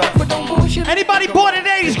gushy stuff. But don't bullshit. Anybody born in the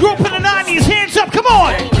 80s, grew up in the 90s, hands up. Come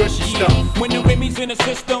on. That gushy stuff. When the Remy's in the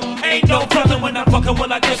system, ain't no problem when I fucking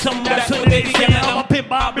will I get some. That's what they be saying. I'm a pimp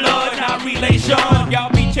by blood, not relation. Y'all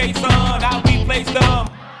be chasing, I'll replace them.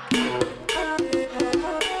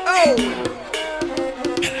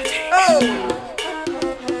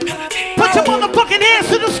 Put your motherfucking hands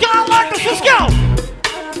to the sky like this. Let's go.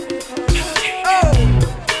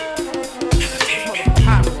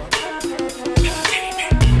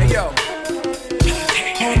 Hey yo,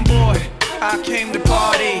 homeboy, I came to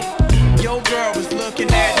party. Your girl was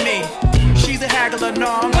looking at me. She's a haggler, no,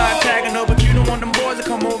 I'm not tagging her, but you don't want them boys to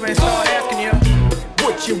come over and start asking you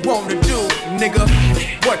what you wanna do, nigga.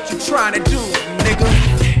 What you trying to do, nigga?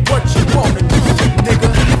 What you wanna do, nigga?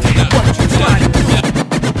 What you trying to do?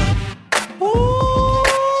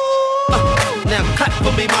 Now cut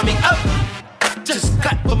for me, mommy. Just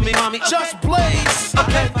cut for me, mommy. Just blaze.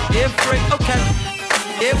 Okay, yeah, free, okay.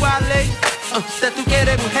 Yeah, Wale. That tú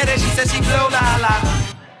quieres mujeres, she said she blow la la.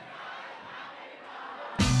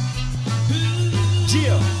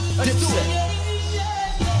 Yeah, Dipset.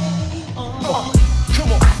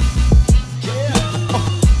 Come on.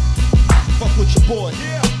 Fuck with your boy.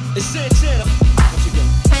 It's Santana. Once again.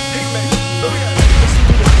 Hey man.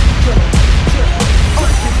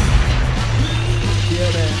 Yeah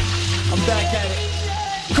man. I'm back at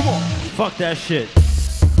it. Come on. Fuck that shit.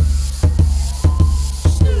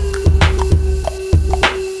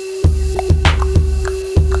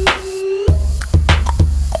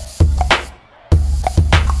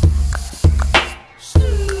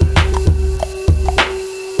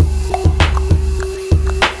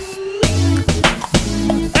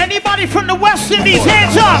 West Indies,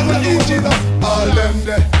 hands up. All them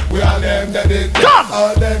there, we all them that did. Come.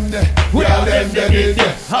 All them there, we all them that did.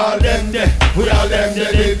 All them there, we all them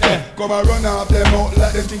that did. Come and run off them out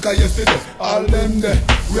like them think I yesterday. All them there,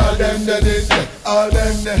 we all them that did. All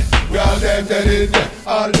them there, we all them that did.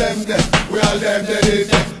 All them there, we all them that did.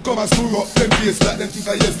 Come and screw up them face like them think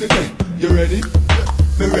I yesterday. You ready?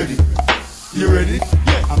 Me ready. You ready?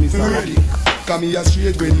 Yeah, I'm ready. Come here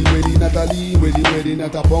straight, ready, not a lean, ready,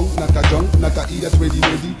 not a punk, not a junk, not a idiot,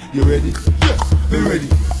 ready. You ready? Yeah, me ready.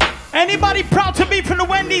 Anybody proud to be from the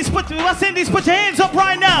West Indies, put your hands up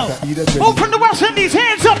right now. Who from the West Indies,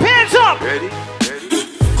 hands up, hands up. Ready?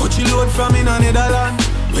 Coachy load from in a Netherlands.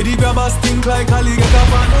 Where the grabbers stink like Ali get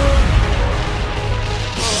up on.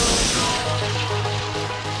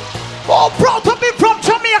 Oh, proud to be from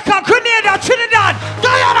Jamaica, Grenada, Trinidad,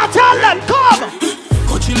 Guyana, tell them, come!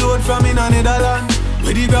 Coachy load from in a Netherlands.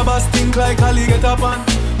 Where the grabbers stink like Ali get up on.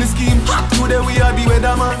 The scheme hot today, we are the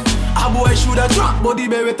weatherman. A boy shoulda drop, but the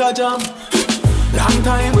beretta jam. Long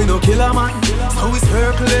time we no kill a man. So we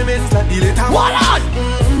circle elements like the little what on?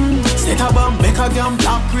 Set a bomb, make a damn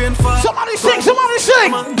black rain fall. Somebody sing, somebody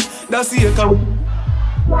sing! That's the echo.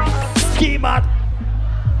 Ski mat.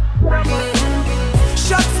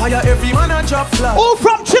 Shot fire, every man a drop flag. Who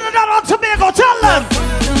from Trinidad and Tobago, tell them!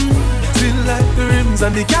 Still like the rims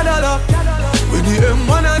and the Cadillac. With the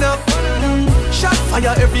M1 and up. Shot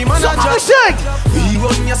fire, every man a drop. Sing. We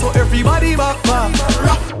run ya so everybody back.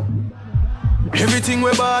 Everything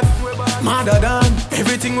we bad, madder than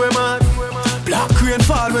everything we mad. Black rain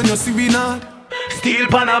fall when you see we not. Steel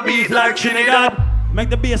pan a beat like Trinidad. Make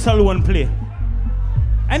the bass alone play.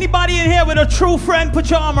 Anybody in here with a true friend, put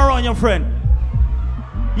your armor on your friend.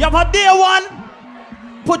 You have a dear one,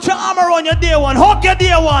 put your armor on your dear one. Hug your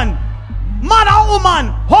dear one. Man or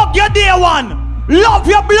woman, hug your dear one. Love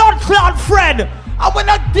your blood clot friend. And we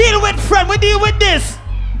not deal with friend, we deal with this.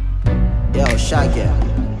 Yo, Shaggy.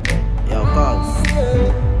 Yo, Cuz.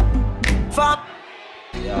 Fuck.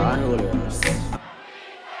 Yo, Unrollers.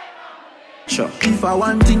 Sure. If I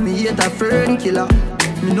want thing, me hate a friend killer.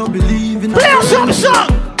 Me no believe in a play some song.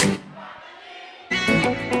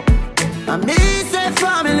 And me say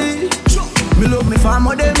family. Me love me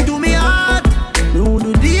family, them do me heart. Me who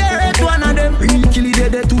do the hate one of them. Real kill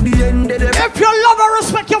it dead to the end of them. If you love and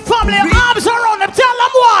respect your family, arms around them, tell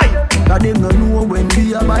them why. Cause them no know when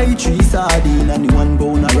we a buy 3 sardine and the 1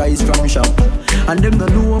 pound a rice from shop. And them no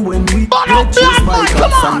know when we get chased by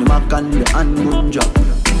cops and the mac and the handgun drop.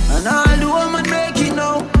 And all the women make it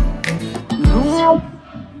now. No.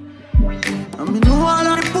 And me know all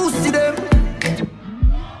of the pussy them.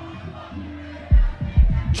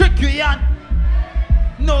 Trick you, Yan.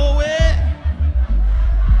 No way.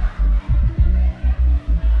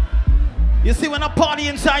 You see when I party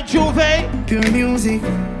inside Juve? Pure music.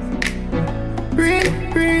 Real.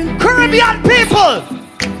 Caribbean people.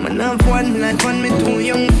 Man have one life and me too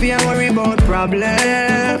young for worry about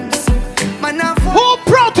problems. Man have who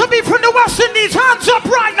proud to be from the West Indies? Hands up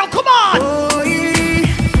right now, come on. Oh yeah.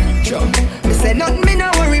 Me say nothing me no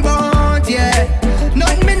worry about, yeah.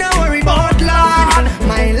 Nothing me no worry about, Lord.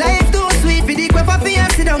 My life too sweet for the quiver for you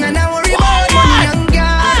sit down and I worry about money and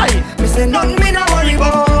girl. Me say nothing me no worry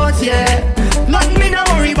about, yeah. Nothing me no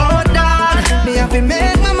worry about, dog. Me have to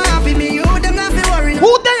make mama happy, me you them not fi worry.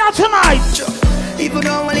 Who they are tonight? Even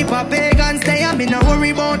though only for pagans there, me no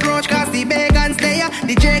worry about roach cause the pagans there.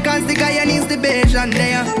 The J cause the guy needs the Bayesian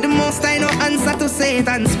there. The most I know answer to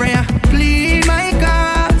Satan's prayer. Please my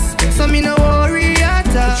cause, so me no worry at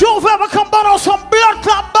all. You've ever come borrow some blood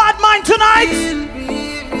clot bad mind tonight?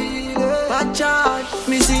 Bad charge,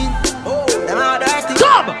 me see. Them are dirty.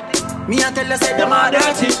 Come! Me I tell you say them are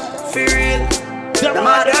dirty. For real. Them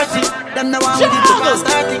are dirty. Them the one with the past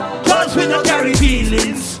 30. Cause we no carry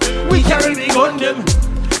feelings. We carry me gun them.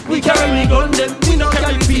 We carry me gun them. We no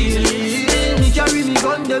carry feelings. We carry me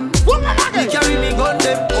gun them. We carry me gun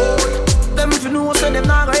them. Oh, them if you know so them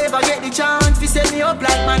not gonna ever get the chance to set me up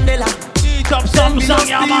like Mandela. Eat up some song,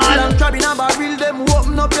 yeah man. Crabbing a barrel, them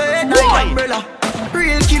open up your head like umbrella.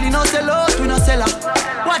 Real killing no sell out, we no sell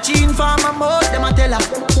her. Watching for my mouth, them a tell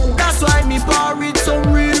her. That's why me par with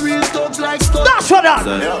some real thugs like stuff. That's what that.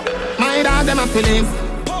 My dog them a feeling.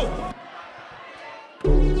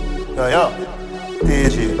 Yo,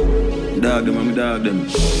 TG. Dog them, I'm dog them.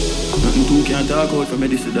 Nothing too can't talk out for me,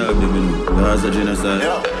 this dog them, you know. That's a genocide.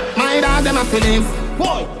 My dog them a feeling.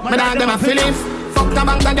 My dog them a feeling. Fuck the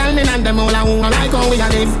bank the girl in and them all a who like how we a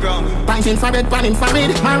live. Pinting for bed, panning for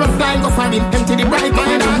it. My rough line go for it. Empty the bright.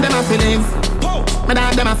 My dog them a feeling. My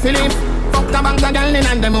dog them a feeling. Fuck the bank the girl in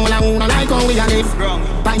and them all a who like how down we are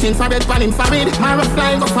live. Pint infrared, pan infrared. Mara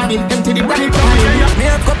fly go for him, empty the bright time. Me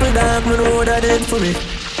a couple dog, me know that dead for me.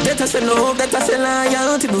 Better say no, better say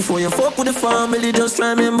loyalty. Before you fuck with the family, just try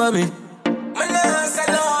remember me. I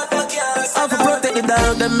have to protect the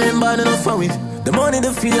dog, them member enough for it. The money,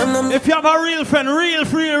 the fame, them. If you have a real friend, real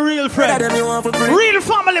friend, real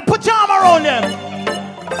family, put your arm around them.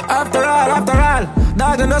 After all,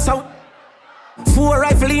 dog and us out. 4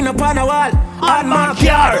 rifle in upon a wall. On my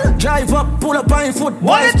car. Drive up, pull up on foot.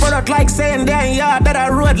 Boys product like saying damn yard that I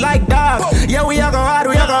rode like dog. Yeah, we are go hard.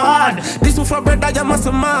 This is for bread that you must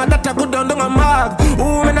mad. That I good down a mark.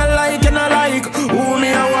 Who me not like and I like. Who me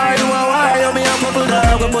a why, you a why. You me a couple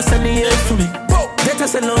dog, we bust any head for me. Better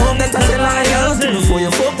say no, better say loyalty. Before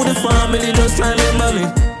you fuck with the family, just try remember me.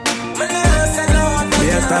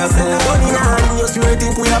 You straight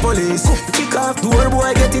think we are police. Kick off door,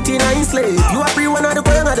 boy, get it in a slave. You are free one of the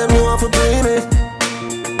point of them, you want to pay me.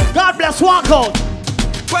 God bless, walk out.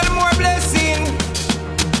 One more blessing.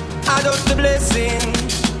 Add up the blessing.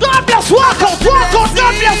 God bless, walk out. God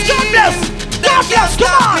bless,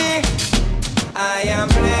 come on. I am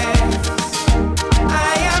blessed.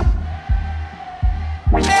 I am.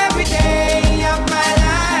 Every day of my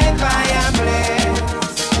life, I am blessed.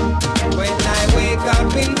 When I wake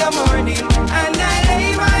up in the morning and I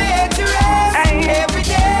lay my head to rest, every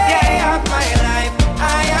day of my life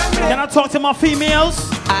I am blessed. Can I talk to my females?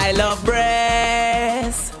 I love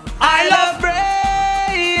breasts. I love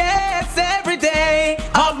breasts. Every day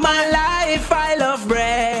of my life I love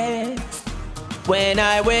breasts. When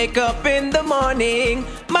I wake up in the morning,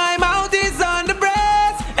 my mouth is on the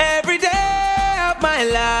breast. Every day of my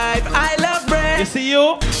life I love breasts. You see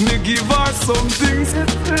you? Me give her some things.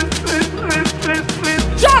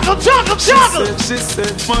 Juggle. She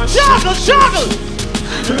said, juggle.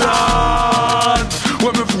 Lord,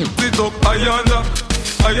 when me put it up, Ayanda.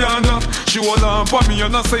 She hold on for me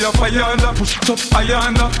and I say Ayanda. Push it up,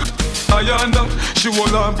 Ayanda. She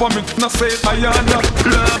hold on for me and I say Ayanda.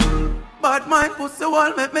 But my pussy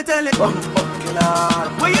wall make me tell it. What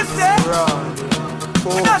you say?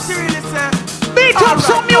 What she really say? Beat up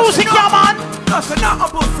some music, yeah, man. That's not a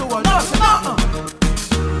pussy wall.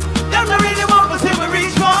 Them not really want to see me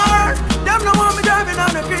reach far. Them don't want me driving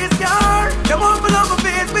on a grease car. They want me love my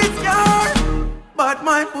face with scar. But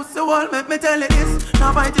my pussy wall make me tell you this.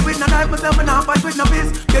 Now fight it with no knife, myself and now fight with no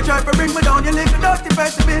fist. You try to bring me down, you little dirty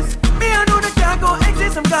pessimist. Me I know that can't go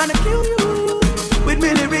exist, I'm gonna kill you. With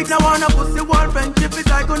me lyrics, I want a pussy wall friendship is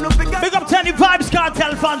I gonna forget. Big up 10 Vibes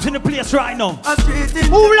Cartel fans in the place right now.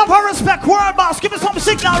 Who love her respect, world boss, give me some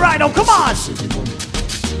signal right now, come on.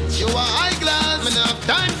 You are high glass, me not have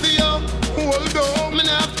time for you. Hold on, me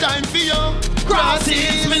not have time for you.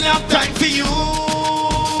 Crosses, me not have time for you.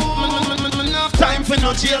 Me not have time for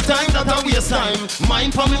no jail time, that a waste time.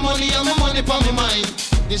 Mine for me money and my money for me mind.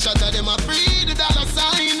 The shot of them a free the dollar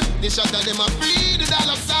sign. The shot of them a free the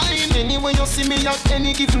dollar sign. Anyway you see me at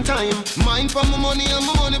any given time. Mine for my money and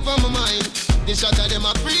my money for my mind. The shot of them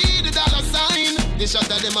a free the dollar sign. The shot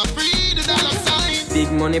of them a free the dollar sign.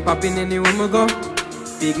 Big money popping anywhere we go.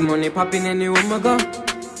 Big money popping anywhere we go.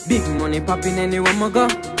 Big money popping anywhere we go.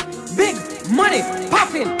 Big money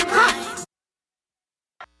popping. Ha!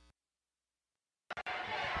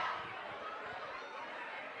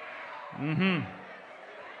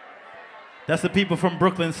 That's the people from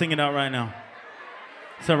Brooklyn singing out right now.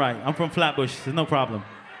 It's alright. I'm from Flatbush. There's no problem.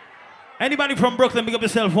 Anybody from Brooklyn, big up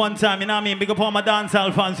yourself one time. You know what I mean? Big up all my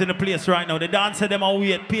dancehall fans in the place right now. The dancer them all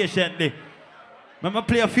wait patiently. I'm going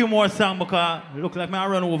to play a few more songs because it look like I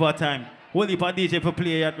run over time. Whole heap of DJ for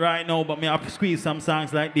play it right now, but I squeeze some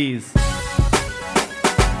songs like these.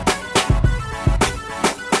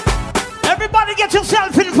 Everybody get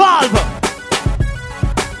yourself involved.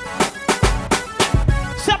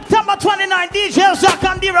 September 29, DJ Zach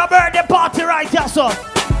and Dira birthday party right here, so.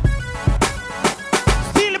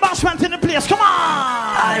 Steely Bashment in the place, come on!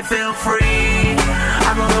 I feel free.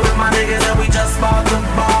 I'm rolling with my niggas and we just bought the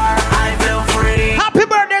bar. I feel free. Happy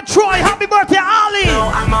birthday, Troy. Happy birthday, Ali.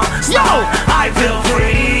 Yo, I feel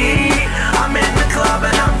free. I'm in the club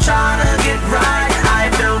and I'm trying to get right.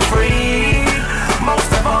 I feel free.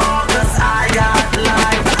 Most of all, cause I got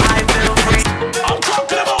life. I feel free. I'm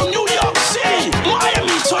talking about New York City,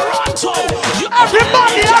 Miami, Toronto.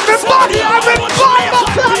 Everybody,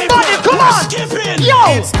 come on.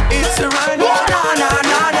 Yo. It's a run.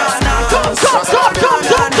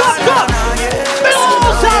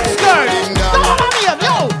 Come.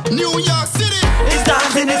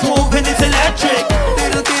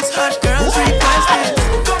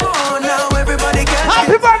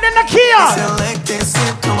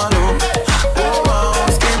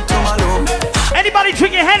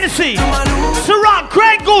 Hennessy, Ciroc,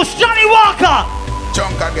 Grey Goose, Johnny Walker.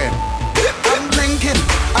 Junk again. I'm drinking,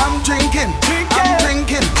 I'm drinking, I'm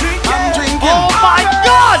drinking, I'm drinking. Oh my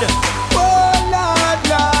God! Oh Lord,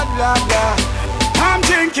 Lord, Lord, Lord. I'm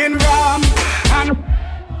drinking rum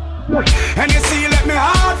and you see, let me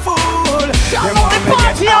heart full. Them want me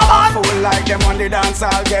get heart full like them on the dance.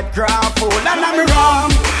 I'll get crowd full. And I'm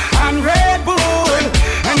rum and Red Bull.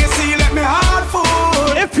 And you see, let me heart full.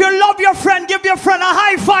 If you love your friend, give your friend a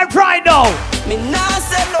high five right now. Me nah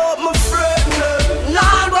sell out my friend.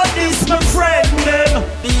 Nah, but this my friend.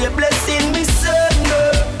 Be a blessing, me son.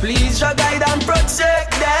 Please, your guide and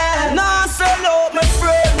protect them. Nah sell out my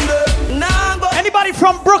friend. Nah, but anybody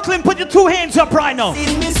from Brooklyn, put your two hands up right now.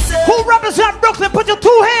 Who represent Brooklyn, put your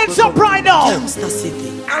two hands up right now. I'm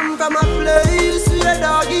from a place where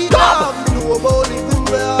doggy dog.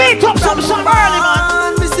 Beat up some early,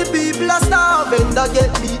 man. We see people are starving, that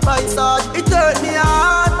get beat by sarge. It hurt me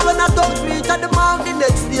hard when I don't reach at the mountain.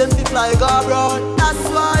 Next day, me fly abroad. That's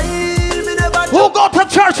why me never. Who go to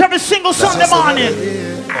church every single Sunday morning?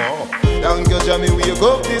 Thank you, Jamie, we wake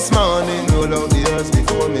up this morning. Roll out the earth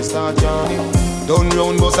before me start journeying. Don't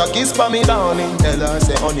round bus a kiss for me darling. Tell her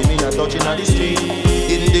say honey me a touching on the street.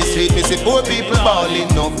 In the street me see poor people balling.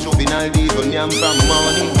 Enough juvenile evil yam from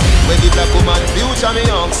morning. Where the black woman future me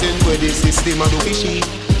asking. Where the system a do fishy.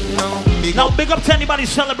 Now big up to anybody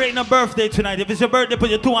celebrating a birthday tonight. If it's your birthday, put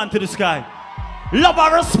your two hands to the sky. Love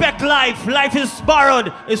and respect life. Life is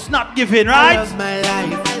borrowed, it's not given, right? I love my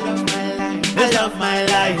life. I love my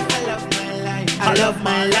life. I love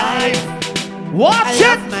my life. Watch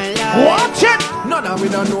it! Watch it! No, no, we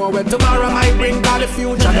don't know when tomorrow might bring back the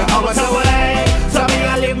future. The hours away. So me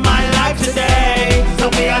I live my life today. So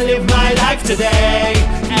me I live my life today.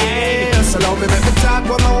 Yeah. So long me make me talk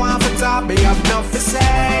what I want to talk. Me have enough to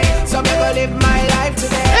say. So me I live my life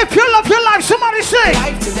today. If you love your life, somebody say.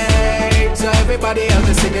 Life today. So everybody else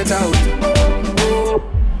to sing it out.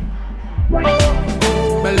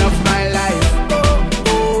 Me love my life.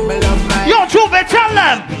 Me love my life. Yo, Juve, tell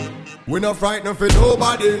them. We not frightened for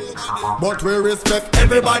nobody, but we respect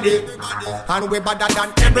everybody, and we better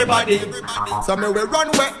than everybody. So me we run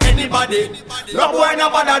with anybody. No boy no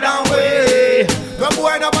better than we. No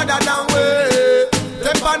boy no better than we.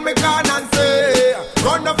 Step on me can and say,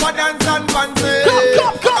 run up for dance and fancy.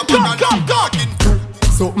 Come.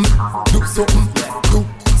 Do something, do something, do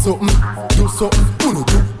something, do something, do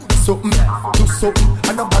something, do something.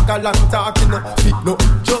 And no bag of long talking, no fit no,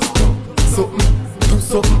 just do something, do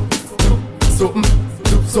something. Something,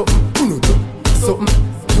 do something,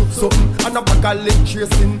 do something, and a bag of lip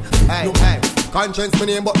tracing. Hey, hey, conscience me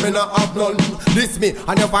name, but me not have none. This me,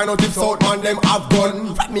 and you find out if South man them have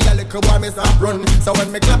gun. Fat me a little boy, me stop run. So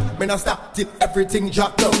when me clap, me not stop till everything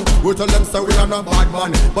drop down. We tell them so we are not bad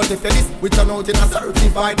man, but if you this, we turn out in a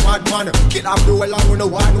certified bad man. Kill off the whole and we no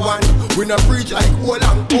one. We no preach like whole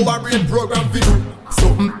and overrated program we do.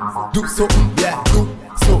 Something, do something, yeah, do.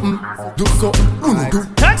 Something, do something, do.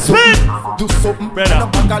 That's it. Do something, better.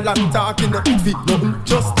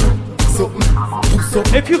 Just do something, do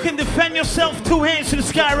something. If you can defend yourself, two hands to the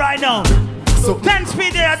sky right now. 10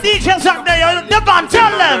 speed there, DJs out there, the band,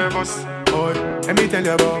 tell them. Boy, let me tell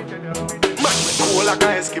you about man, cool like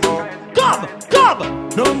a Eskimo. Come.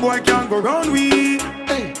 No boy can go round we.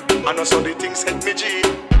 Hey, I know so the things hit me G.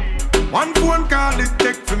 One phone call it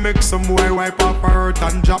take to make some boy wipe up her hurt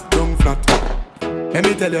and drop down flat. Let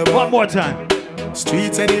me tell you about one more time.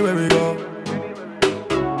 Streets anywhere we go.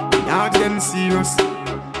 Dog them serious.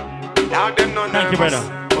 Dog them no nervous. Thank you, brother.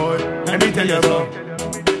 Boy, let me tell you about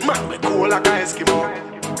man, we cool like a Eskimo.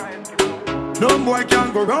 No boy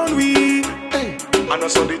can go round we. Hey, I know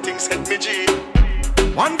so the things hit me G.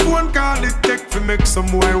 One phone call it take to make some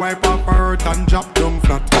boy wipe up her hurt and drop down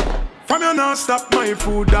flat. From you not stop my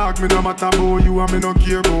food, dog. Me no matter about you and me no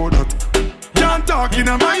care about that. Can't talk in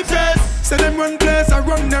my face. Say them run place, I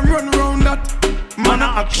run them run round that. Man a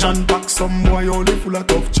action back, some boy only full of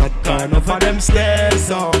tough chat. Enough of them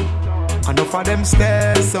stairs up. Enough of them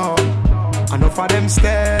stairs up. Enough of them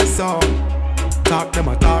stairs up. Talk them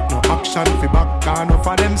a talk, no action fi back. Enough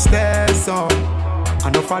of them stairs up.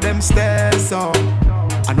 Enough of them stairs up.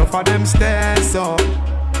 Enough of them stairs up.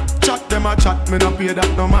 Chat them a chat, me no pay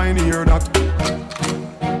that, no mind hear that.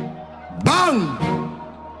 Bang!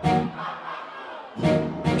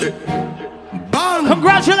 Bang!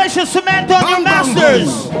 Congratulations, Samantha, on your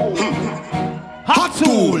masters. Hot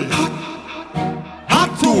tool.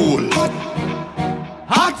 Hot tool.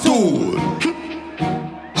 Hot tool.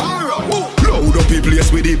 Load up the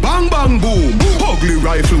place with the bang bang boom. Ugly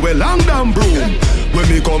rifle with long damn broom. When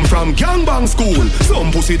me come come from gangbang school. Some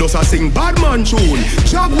pussy does a sing bad man tune.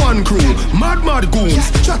 Jaguan crew, mad goons.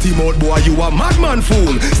 Chatty mouth boy, you a madman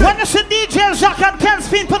fool. When you see DJ Jack and Ken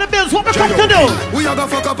Spin for the bills, what we come to do? We are gonna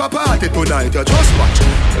fuck up a party tonight, you just watch.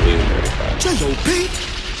 J.O.P.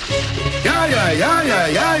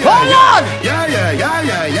 Yeah. Hold on!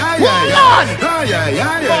 Yeah. Hold on! Yeah.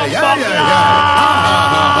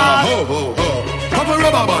 Ho. Couple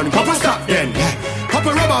rubber band, couple stop then.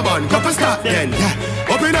 Couple rubber band, couple stop then.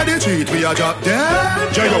 Up inna the street, we a drop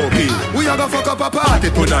dead. J.O.P. We a gonna fuck up a party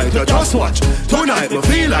tonight, you just watch. Tonight we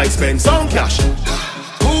feel like spend some cash.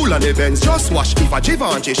 Cool on the Benz, just wash. If a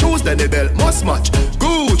Givenchy shoes, then the belt must match.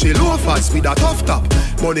 Gucci loafers with a tough top.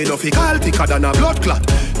 Money no fickle, thicker than a blood clot.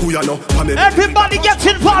 Who you know? Everybody gets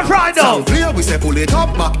involved right now. Sound clear, we say pull it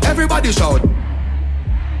up back. Everybody shout.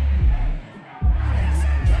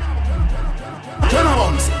 Jenna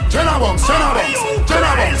bunks,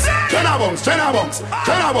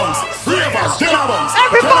 ravers, Jenna bunks.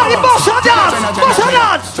 Everybody boss on dance,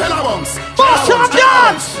 Jenna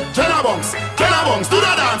bunks, do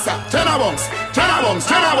the dancer. Jenna bunks.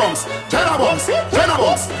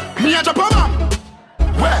 Me a jump around.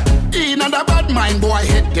 Where? In and the bad mind boy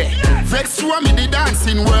head there. Vex through me the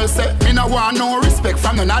dancing world say. Me no want no respect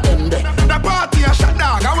from none of them there. The party a shut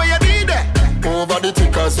down, how you did there? Over the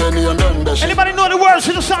tickers when you done the shit. Anybody know the words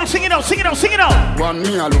to the song? Sing it out. One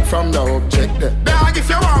me I look from the object there. Dog, if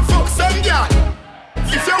you want fuck some girl,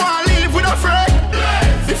 if you want live with a friend,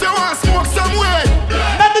 if you want smoke some way,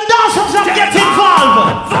 let the dancers have get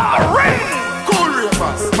involved. Cool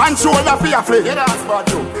ravers, man shoulder for your flick. Yeah, that's bad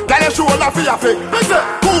too. Girl your shoulder for your flick.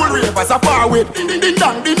 Cool ravers a far with ding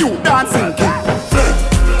dong the new dancing king.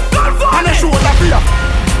 And a shoulder for your.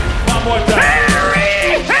 One more time.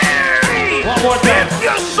 One more time. If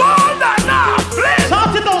your shoulder now, please.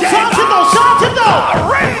 Sound it down.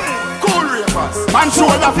 Cool ravers, man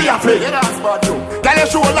shoulder for your flick. Yeah, that's bad too. Girl your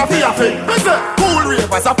shoulder for your flick. Cool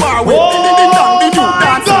ravers a far with ding dong the new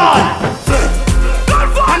dancing king.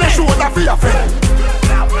 And a shoulder for your flick.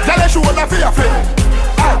 Girl your shoulder for your flick.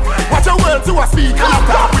 Watch your words to a speak and a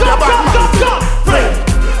talk with your bad man.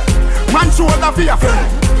 Man shoulder for your flick.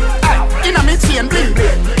 Inna me chain bling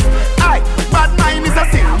bling. Bad mind is a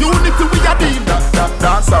sin. Unity we a deal.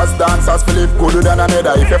 Dancers feel it gooder than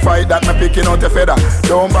another. If you fight that, me picking out your feather.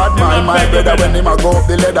 Don't bad mind my brother when him a go up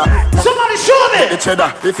the ladder. Somebody show me the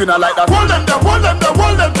cheddar. If you not like that, hold them there. Hold them there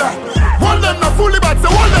fully back.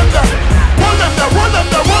 So hold them there. Hold them there.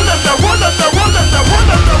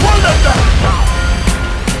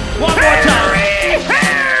 One more time.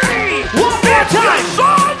 One more time.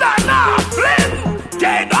 Shoulder now, please.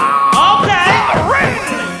 Get on. Okay.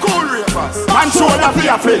 Cool ravers, man shoulder for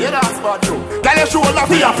your flick. Yeah, that's bad too. Girl your shoulder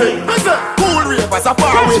for your flick. Cool ravers a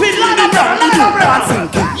far away. Dancing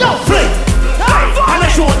king. Yo, flick. And a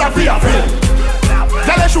shoulder for your flick.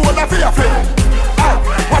 Girl your shoulder for your flick.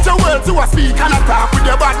 Watch your words to a speak and a talk with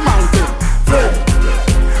your bad mountain.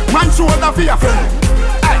 Man shoulder for your flick.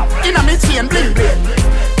 Inna me chain bling bling.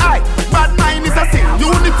 Bad mind is a sin.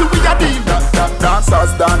 Unity we a deal.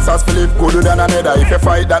 Dancers feel it gooder than another. If you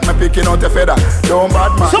fight that, me picking out your feather. Don't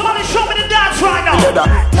bad man. Somebody show me the dance right now.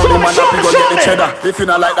 Show me. If you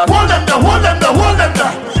not like that, hold them there. Hold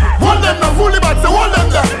them fully back. So hold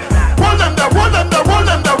them there. Hold them there.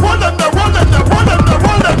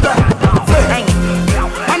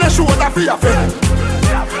 And a shoulder for your friend.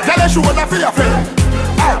 Tell a shoulder for your friend.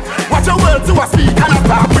 Watch your words to a speak and a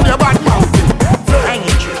talk with your bad mouth.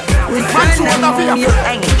 We send them home, you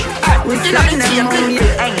hang it. We send them home, you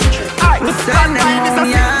hang it. We send them home,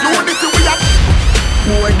 yeah.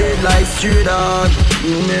 Boy dead like straight dog.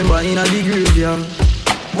 You remember in a big graveyard.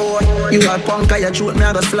 Boy, you a punk, I shoot me,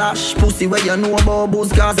 I go slash. Pussy where you know about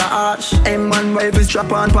booze, cause I arch. M1 rifle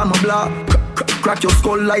strap on my block. Crack your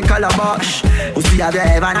skull like calabash. Pussy, have you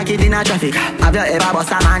ever knocked it in a traffic? Have you ever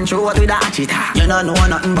bust a man throat with a hatchet? You don't know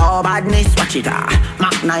nothing about badness, watch it.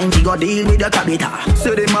 Mac 90 go deal with the cabita.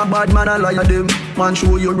 Say them a bad man, I lie them. Man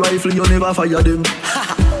show your rifle, you never fire them.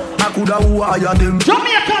 I coulda wire them.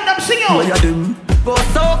 Jamaican, them sing out. Wire them. Go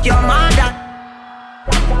soak your mother.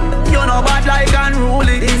 You know bad like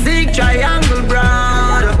unruly. The zig triangle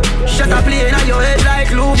brand. Shut up playing on your head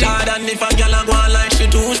like Louis. Jordan, if a girl a go on like she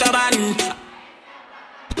too stubborn.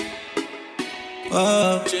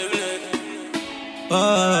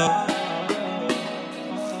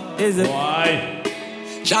 Is it? Why?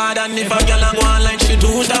 Jordan, if a girl a go on like she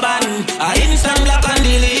too stubborn. I instant block and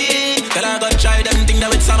delete. Tell her go try them thing that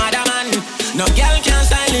with some other man. No girl can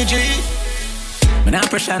style it. When I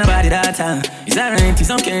pressure nobody that time. Is that rent? It's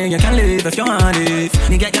okay, you can live if you want it.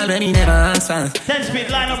 Me get girl when me never ask for. 10-speed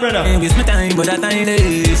line up, brother. Waste my time, but that time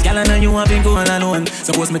is. Girl, I know you have been going alone.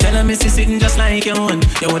 Suppose me tell her me see sitting just like you own.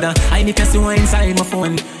 You woulda hide the casino inside my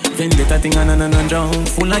phone. Vendetta thing on and drown.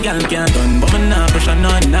 Full of gal can't done. But me nah pressure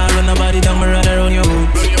none. Nah run nobody down, me rather run you.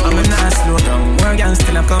 I'm a nah slow down. More gal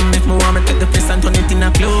still have come. If me want me take the piss and turn it in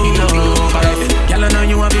a clue. Girl, I know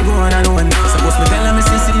you have been going alone. Suppose me tell her me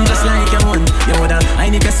see sitting just like you own. You woulda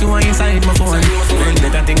hide the casino inside my phone.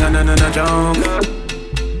 Vendetta thing on and drown.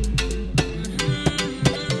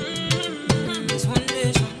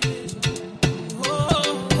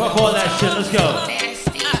 Fuck all that shit, let's go.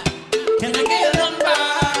 Can I get your number?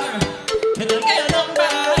 Can I get your number?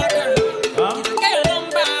 Can I get your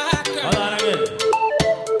number? Hold on again.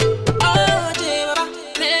 Oh, J-Baba,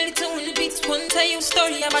 melody to the beats. One tell you a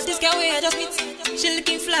story about this girl where I just meet. She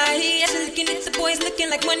looking fly, yeah, she looking at the boys, looking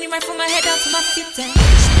like money right from my head down to my feet. And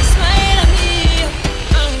she smile at me,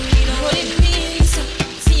 I don't really know what it means.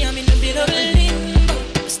 See, I'm in a bit of a limbo,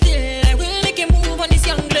 but still I will make a move on this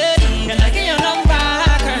young lady. Can I get your number?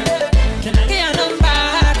 Can I get your number,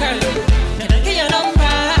 girl? Can I get your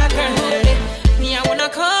number, girl? Me, I wanna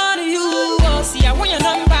call you. Oh, see, I want your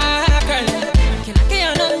number, girl. Can I get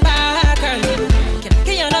your number, girl? Can I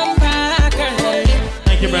get your number, girl?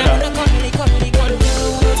 Thank you, brother.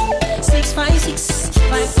 656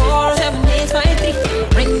 547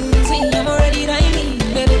 853. Rings me, I'm already dining,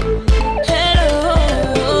 baby.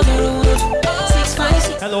 Hello,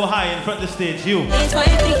 656. Hello, hi, in front of the stage, you.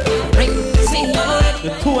 853. Rings me, I'm already.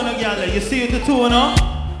 The two and a gal, you see the two and a?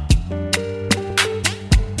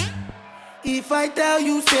 If I tell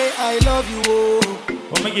you, say I love you, oh.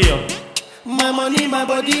 What me give you? My money, my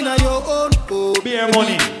body, now your own, oh. Beer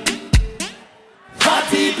money.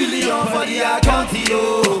 40 billion for the account,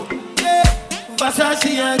 oh. Yeah.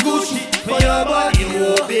 Versace and Gucci for your body,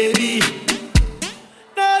 oh baby.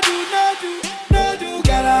 No do,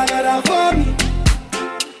 gotta for me.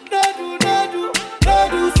 No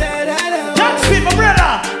do, say that. That's it, my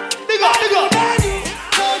brother. Dig up.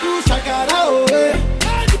 No do, shakara, oh eh.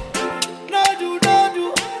 No do,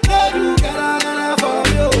 gotta for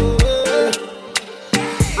me, oh eh.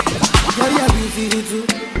 Girl, you're beautiful too.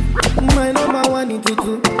 My number one in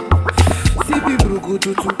tutu. CP Brugu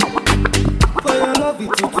tutu. For your love it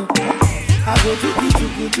tutu. I go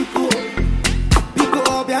chuku. Pico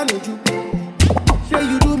up ya no ju. Say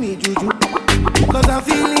you do me juju. Cause I'm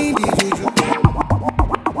feeling the juju.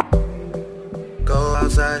 Go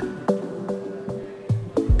outside.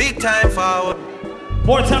 Big time forward.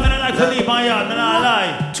 More time than I like to leave my yard, than I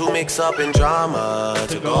lie. To mix up in drama,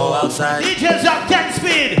 to go outside. DJs up 10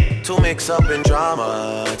 speed. To mix up in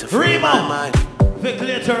drama, to free my mind. Vic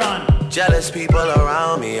later on. Jealous people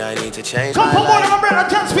around me, I need to change Come my on, life. my brother,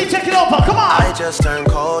 10 speed, take it over, come on. I just turn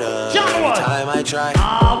colder every time I try.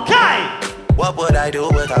 Okay. What would I do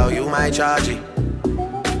without you, my Chargy?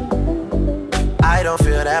 I don't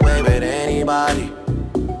feel that way with anybody.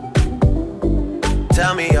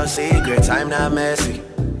 Tell me your secrets, I'm not messy.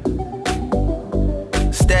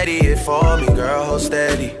 Steady it for me, girl, hold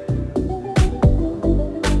steady.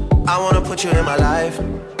 I wanna put you in my life.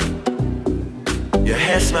 Your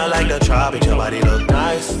hair smell like the tropics, your body look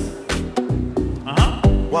nice.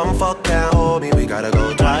 One fuck can't hold me, we gotta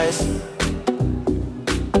go twice.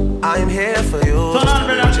 I'm here for you, just tell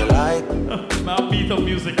me what you like. I'll beat up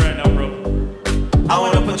music right now, bro. I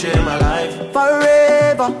wanna put you in my life.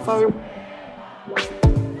 Forever.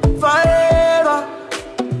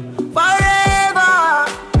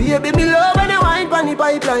 Baby, me love when you wine pon the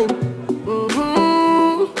pipeline.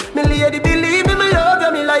 Me lady, believe me, me love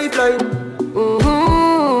you, me lifeline.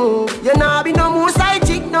 You nah be no more side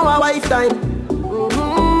chick, no a wife time.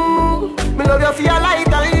 Me love you for your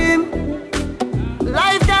lifetime.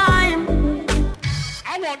 I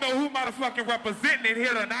wanna know who motherfucking representing it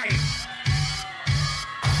here tonight.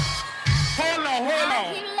 Hold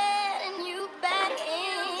on.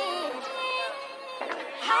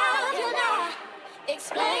 How can I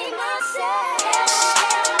explain myself?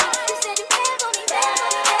 You said you care for me,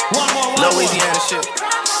 Louisiana shit.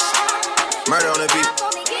 Murder on the beat.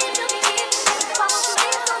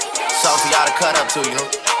 Sophie oughta cut up too, you know?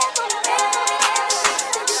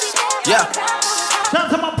 Yeah. Shout out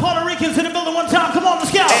to my Puerto Ricans in the building one time. Come on,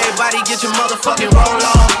 let's go. Everybody get your motherfucking roll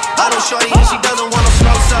on. I don't shorty and she doesn't want no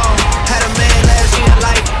slow song. Had a man last year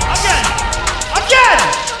like Again.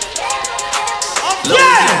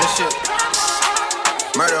 Louisiana shit.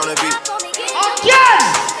 Murder on the beat. Again.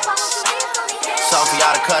 Sophie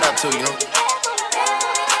oughta cut up too, you know?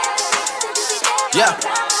 Yeah.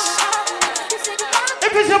 If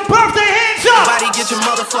If it's your birthday, hands up. Everybody get your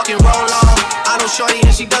motherfucking roll on. I know shorty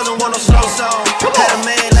and she doesn't want no slow song. Had a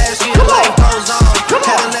man last year, life goes on.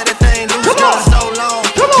 Haven't let that thing loose, girl, so long.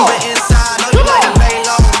 You been inside, know you like to lay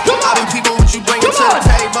low. I've been people what you bring to the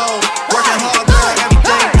table. Working hard, girl,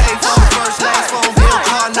 everything paid for. First, last phone bill,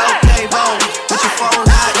 car, no cable. With your phone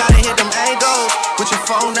out, gotta hit them angles. With your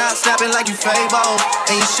phone out, snapping like you Fable.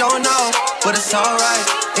 And you showing off, but it's alright.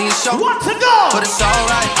 And you show what to go, but it's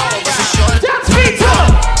alright. It's a short. That's pizza.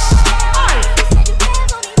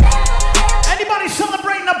 Anybody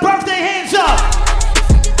celebrating a birthday, hands up.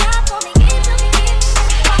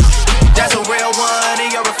 That's a real one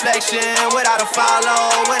in your reflection. Without a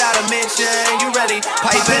follow, without a mention. You really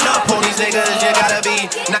piping up on these niggas. You gotta be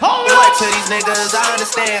what to these niggas. I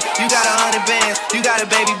understand. You got 100 bands. You got a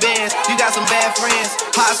baby bands. You got some bad friends.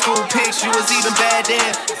 High school pics. You was even bad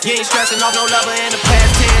then. You ain't stressing off no lover in the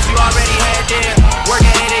past tense. You already had them.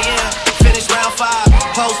 Working 8 a.m. Finish round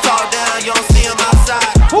 5. Post talk down. You don't see them outside.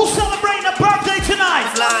 Who's celebrating a birthday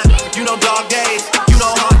tonight? Flying. You know dog days. You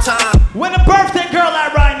know hard time. Where the birthday girl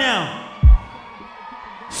at right now?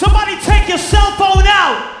 Somebody take your cell phone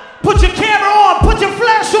out. Put your camera on. Put your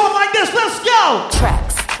flash on like this. Let's go.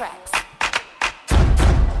 Tracks.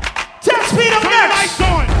 10 speed up next.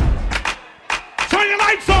 Turn your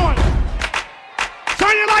lights on.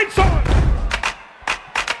 Turn your lights on.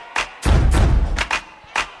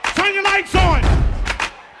 Turn your lights on.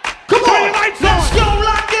 Come Turn on. your lights Let's on. go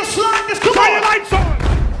like this. Come Turn on. your lights on.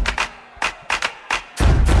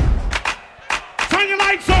 Turn your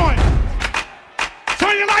lights on.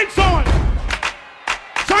 Turn your lights on.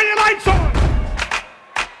 Turn your lights on.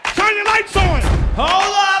 Turn your lights on.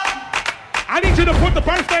 Hold up. I need you to put the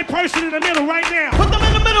birthday person in the middle right now. Put them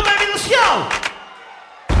in the middle, baby. Let's go.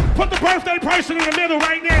 Put the birthday person in the middle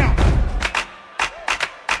right now.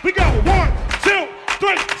 We go. 1, 2,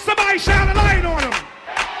 3. Somebody shine a light on them.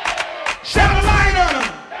 Shine a light on them.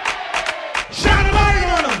 Shine a light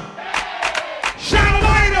on them. Shine a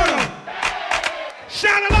light on them.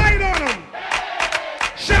 Shine a light on them.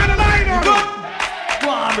 Shine a light on them.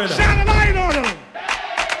 Shine a light on them.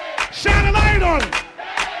 Shine a light on them.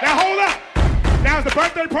 Now hold up. Now is the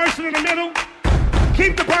birthday person in the middle.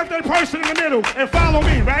 Keep the birthday person in the middle and follow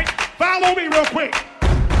me, right? Follow me real quick.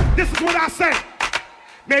 This is what I say.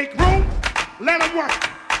 Make room, let them work.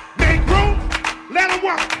 Make room, let them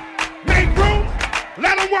work. Make room,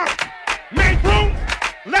 let them work. Make room,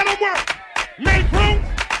 let them work. Make room,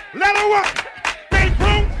 let them work. Make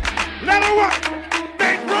room, let them work.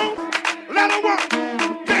 Make room, let them work.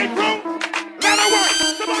 Make room, let them work.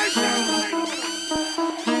 Somebody shout.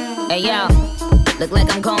 Hey yo, look like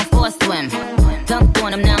I'm going for a swim. Dunked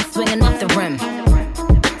on him, now I'm swinging off the rim.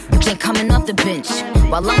 Bitch ain't coming off the bench,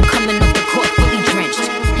 while I'm coming off the court fully drenched.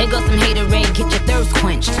 Here goes some haterade, get your thirst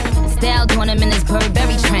quenched. Styled on him in this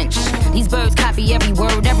Burberry trench. These birds copy every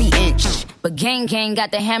word, every inch. But gang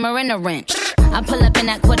got the hammer and the wrench. I pull up in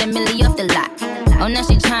that $250,000 off the lot. Oh, now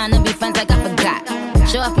she tryna be friends like I forgot.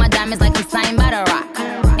 Show off my diamonds like I'm signed by the Rock.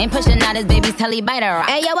 Ain't pushing out his baby's telly by the Rock.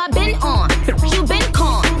 Hey yo, I been on, you been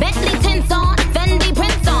con. Bentley tints on, Fendi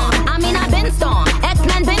prints on. I mean I been storm.